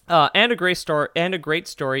 And a great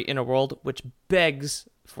story in a world which begs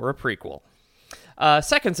for a prequel.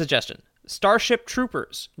 Second suggestion: Starship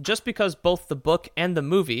Troopers. Just because both the book and the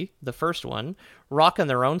movie, the first one, rock in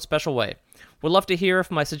their own special way. Would love to hear if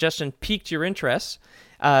my suggestion piqued your interest.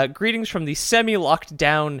 Greetings from the semi-locked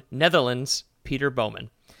down Netherlands, Peter Bowman.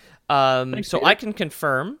 Thanks, So Peter. I can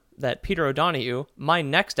confirm that Peter O'Donoghue, my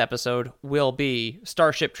next episode will be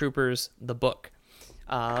Starship Troopers, the book.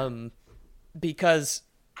 Because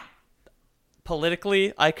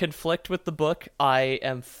politically I conflict with the book. I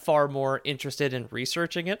am far more interested in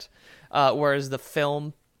researching it, whereas the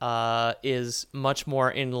film is much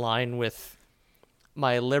more in line with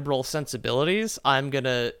my liberal sensibilities. I'm going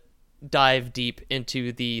to dive deep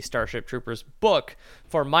into the Starship Troopers book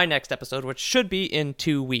for my next episode, which should be in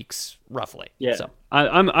 2 weeks, roughly. Yeah, So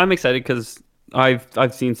I'm excited because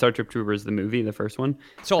I've seen Starship Troopers the movie, the first one.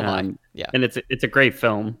 have I. Yeah. and it's a great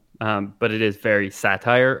film, but it is very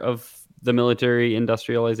satire of the military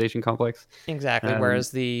industrialization complex. Exactly.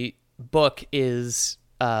 Whereas the book is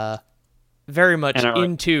very much NRA.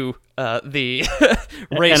 into the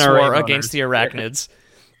race NRA war boners. against the arachnids.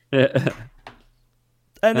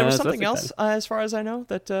 And there was So that's something else, as far as I know,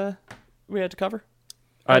 that we had to cover.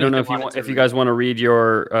 I don't know wanted to if you guys want to read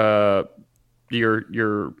your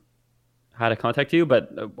how to contact you,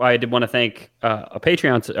 but I did want to thank a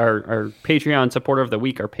Patreon our Patreon supporter of the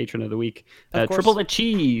week, our patron of the week, Of course. Triple the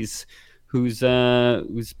Cheese, who's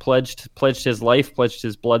pledged his life, pledged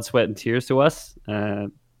his blood, sweat, and tears to us.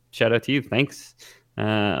 Shout out to you, thanks.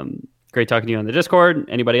 Great talking to you on the Discord.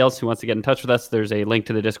 Anybody else who wants to get in touch with us, there's a link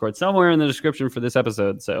to the Discord somewhere in the description for this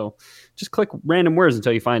episode. So just click random words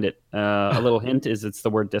until you find it. A little hint is it's the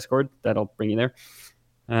word Discord. That'll bring you there.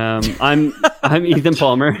 I'm Ethan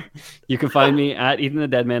Palmer. You can find me at Ethan the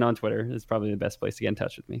Deadman on Twitter. It's probably the best place to get in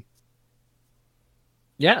touch with me.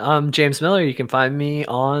 Yeah, I'm James Miller. You can find me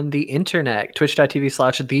on the internet,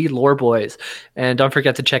 twitch.tv/TheLoreBoys. And don't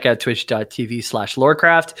forget to check out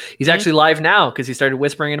twitch.tv/Lorecraft. He's actually live now because he started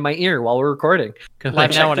whispering into my ear while we're recording.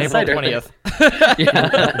 Live now on April 20th.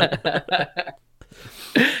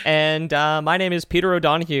 And my name is Peter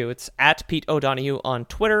O'Donohue. It's at Pete O'Donohue on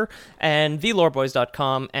Twitter and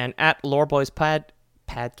TheLoreBoys.com and at LoreBoys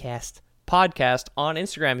Podcast on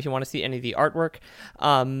Instagram if you want to see any of the artwork.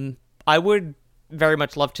 I would very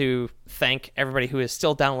much love to thank everybody who is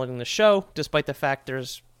still downloading the show, despite the fact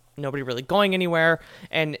there's nobody really going anywhere,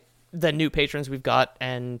 and the new patrons we've got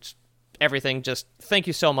and everything. Just thank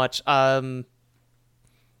you so much.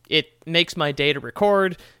 It makes my day to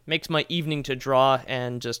record, makes my evening to draw,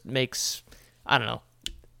 and just makes, I don't know,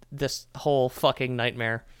 this whole fucking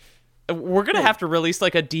nightmare. We're going to have to release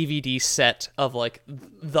like a DVD set of like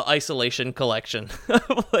the Isolation collection as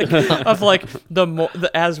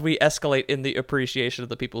we escalate in the appreciation of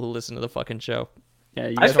the people who listen to the fucking show.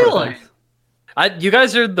 Yeah, I feel like you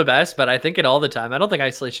guys are the best, but I think it all the time. I don't think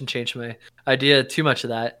Isolation changed my idea too much of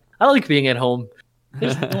that. I like being at home.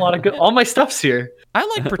 There's a lot of good. All my stuff's here. I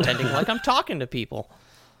like pretending like I'm talking to people.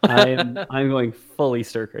 I'm going fully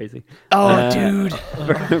stir crazy. Oh, dude!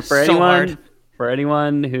 For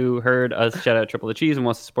anyone who heard us shout out Triple the Cheese and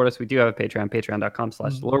wants to support us, we do have a Patreon,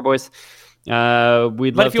 patreon.com/TheLoreBoys.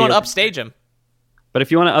 But if you want to upstage him. But if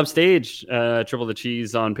you want to upstage Triple the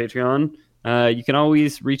Cheese on Patreon, you can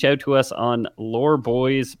always reach out to us on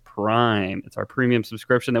LoreBoys Prime. It's our premium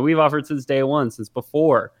subscription that we've offered since day one, since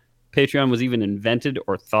before Patreon was even invented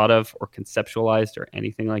or thought of or conceptualized or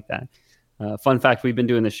anything like that. Fun fact, we've been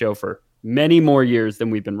doing this show for many more years than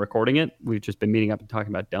we've been recording it. We've just been meeting up and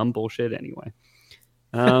talking about dumb bullshit anyway.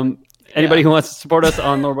 Anybody who wants to support us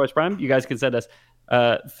on LoreBoys Prime, you guys can send us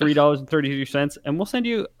 $3.32 and we'll send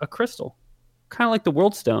you a crystal, kind of like the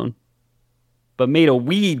World Stone, but made of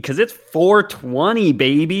weed because it's 420,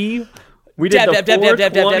 baby. We did the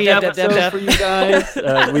 420 episode for you guys.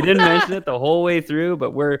 We didn't mention it the whole way through,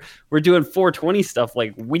 but we're doing 420 stuff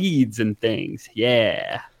like weeds and things.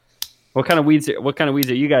 Yeah. What kind of weeds are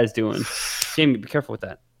you guys doing? Jamie, be careful with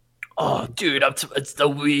that. Oh, dude, it's the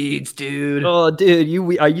weeds, dude. Oh, dude,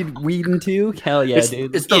 are you weeding too? Hell yeah,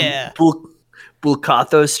 dude. It's the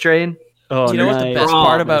Bulcato strain. Oh, do you know what the best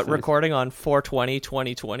part about recording on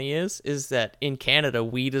 4/20/2020 is that in Canada,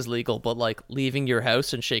 weed is legal, but like leaving your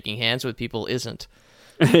house and shaking hands with people isn't.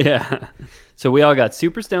 Yeah. So we all got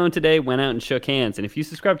super stoned today, went out and shook hands. And if you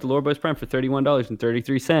subscribe to LoreBoys Prime for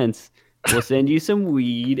 $31.33, we'll send you some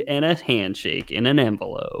weed and a handshake in an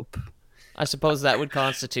envelope. I suppose that would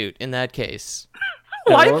constitute in that case.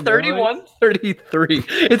 Why 31.33?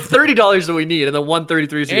 It's $30 that we need, and then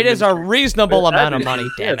 133. It is a reasonable amount of money.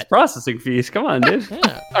 Damn it's processing fees. Come on, dude.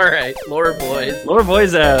 Yeah. All right, LoreBoys.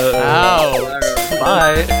 LoreBoys out. Out.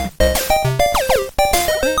 Bye.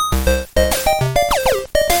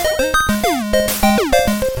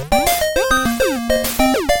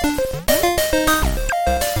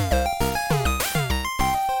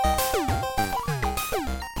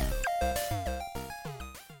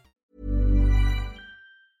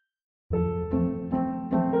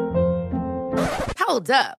 Hold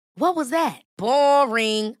up. What was that?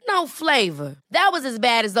 Boring. No flavor. That was as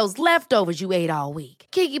bad as those leftovers you ate all week.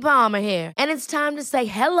 Keke Palmer here. And it's time to say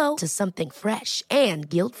hello to something fresh and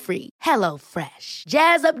guilt-free. Hello Fresh.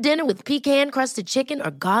 Jazz up dinner with pecan-crusted chicken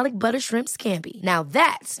or garlic butter shrimp scampi. Now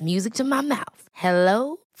that's music to my mouth.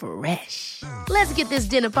 Hello Fresh. Let's get this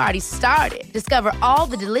dinner party started. Discover all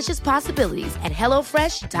the delicious possibilities at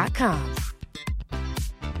HelloFresh.com.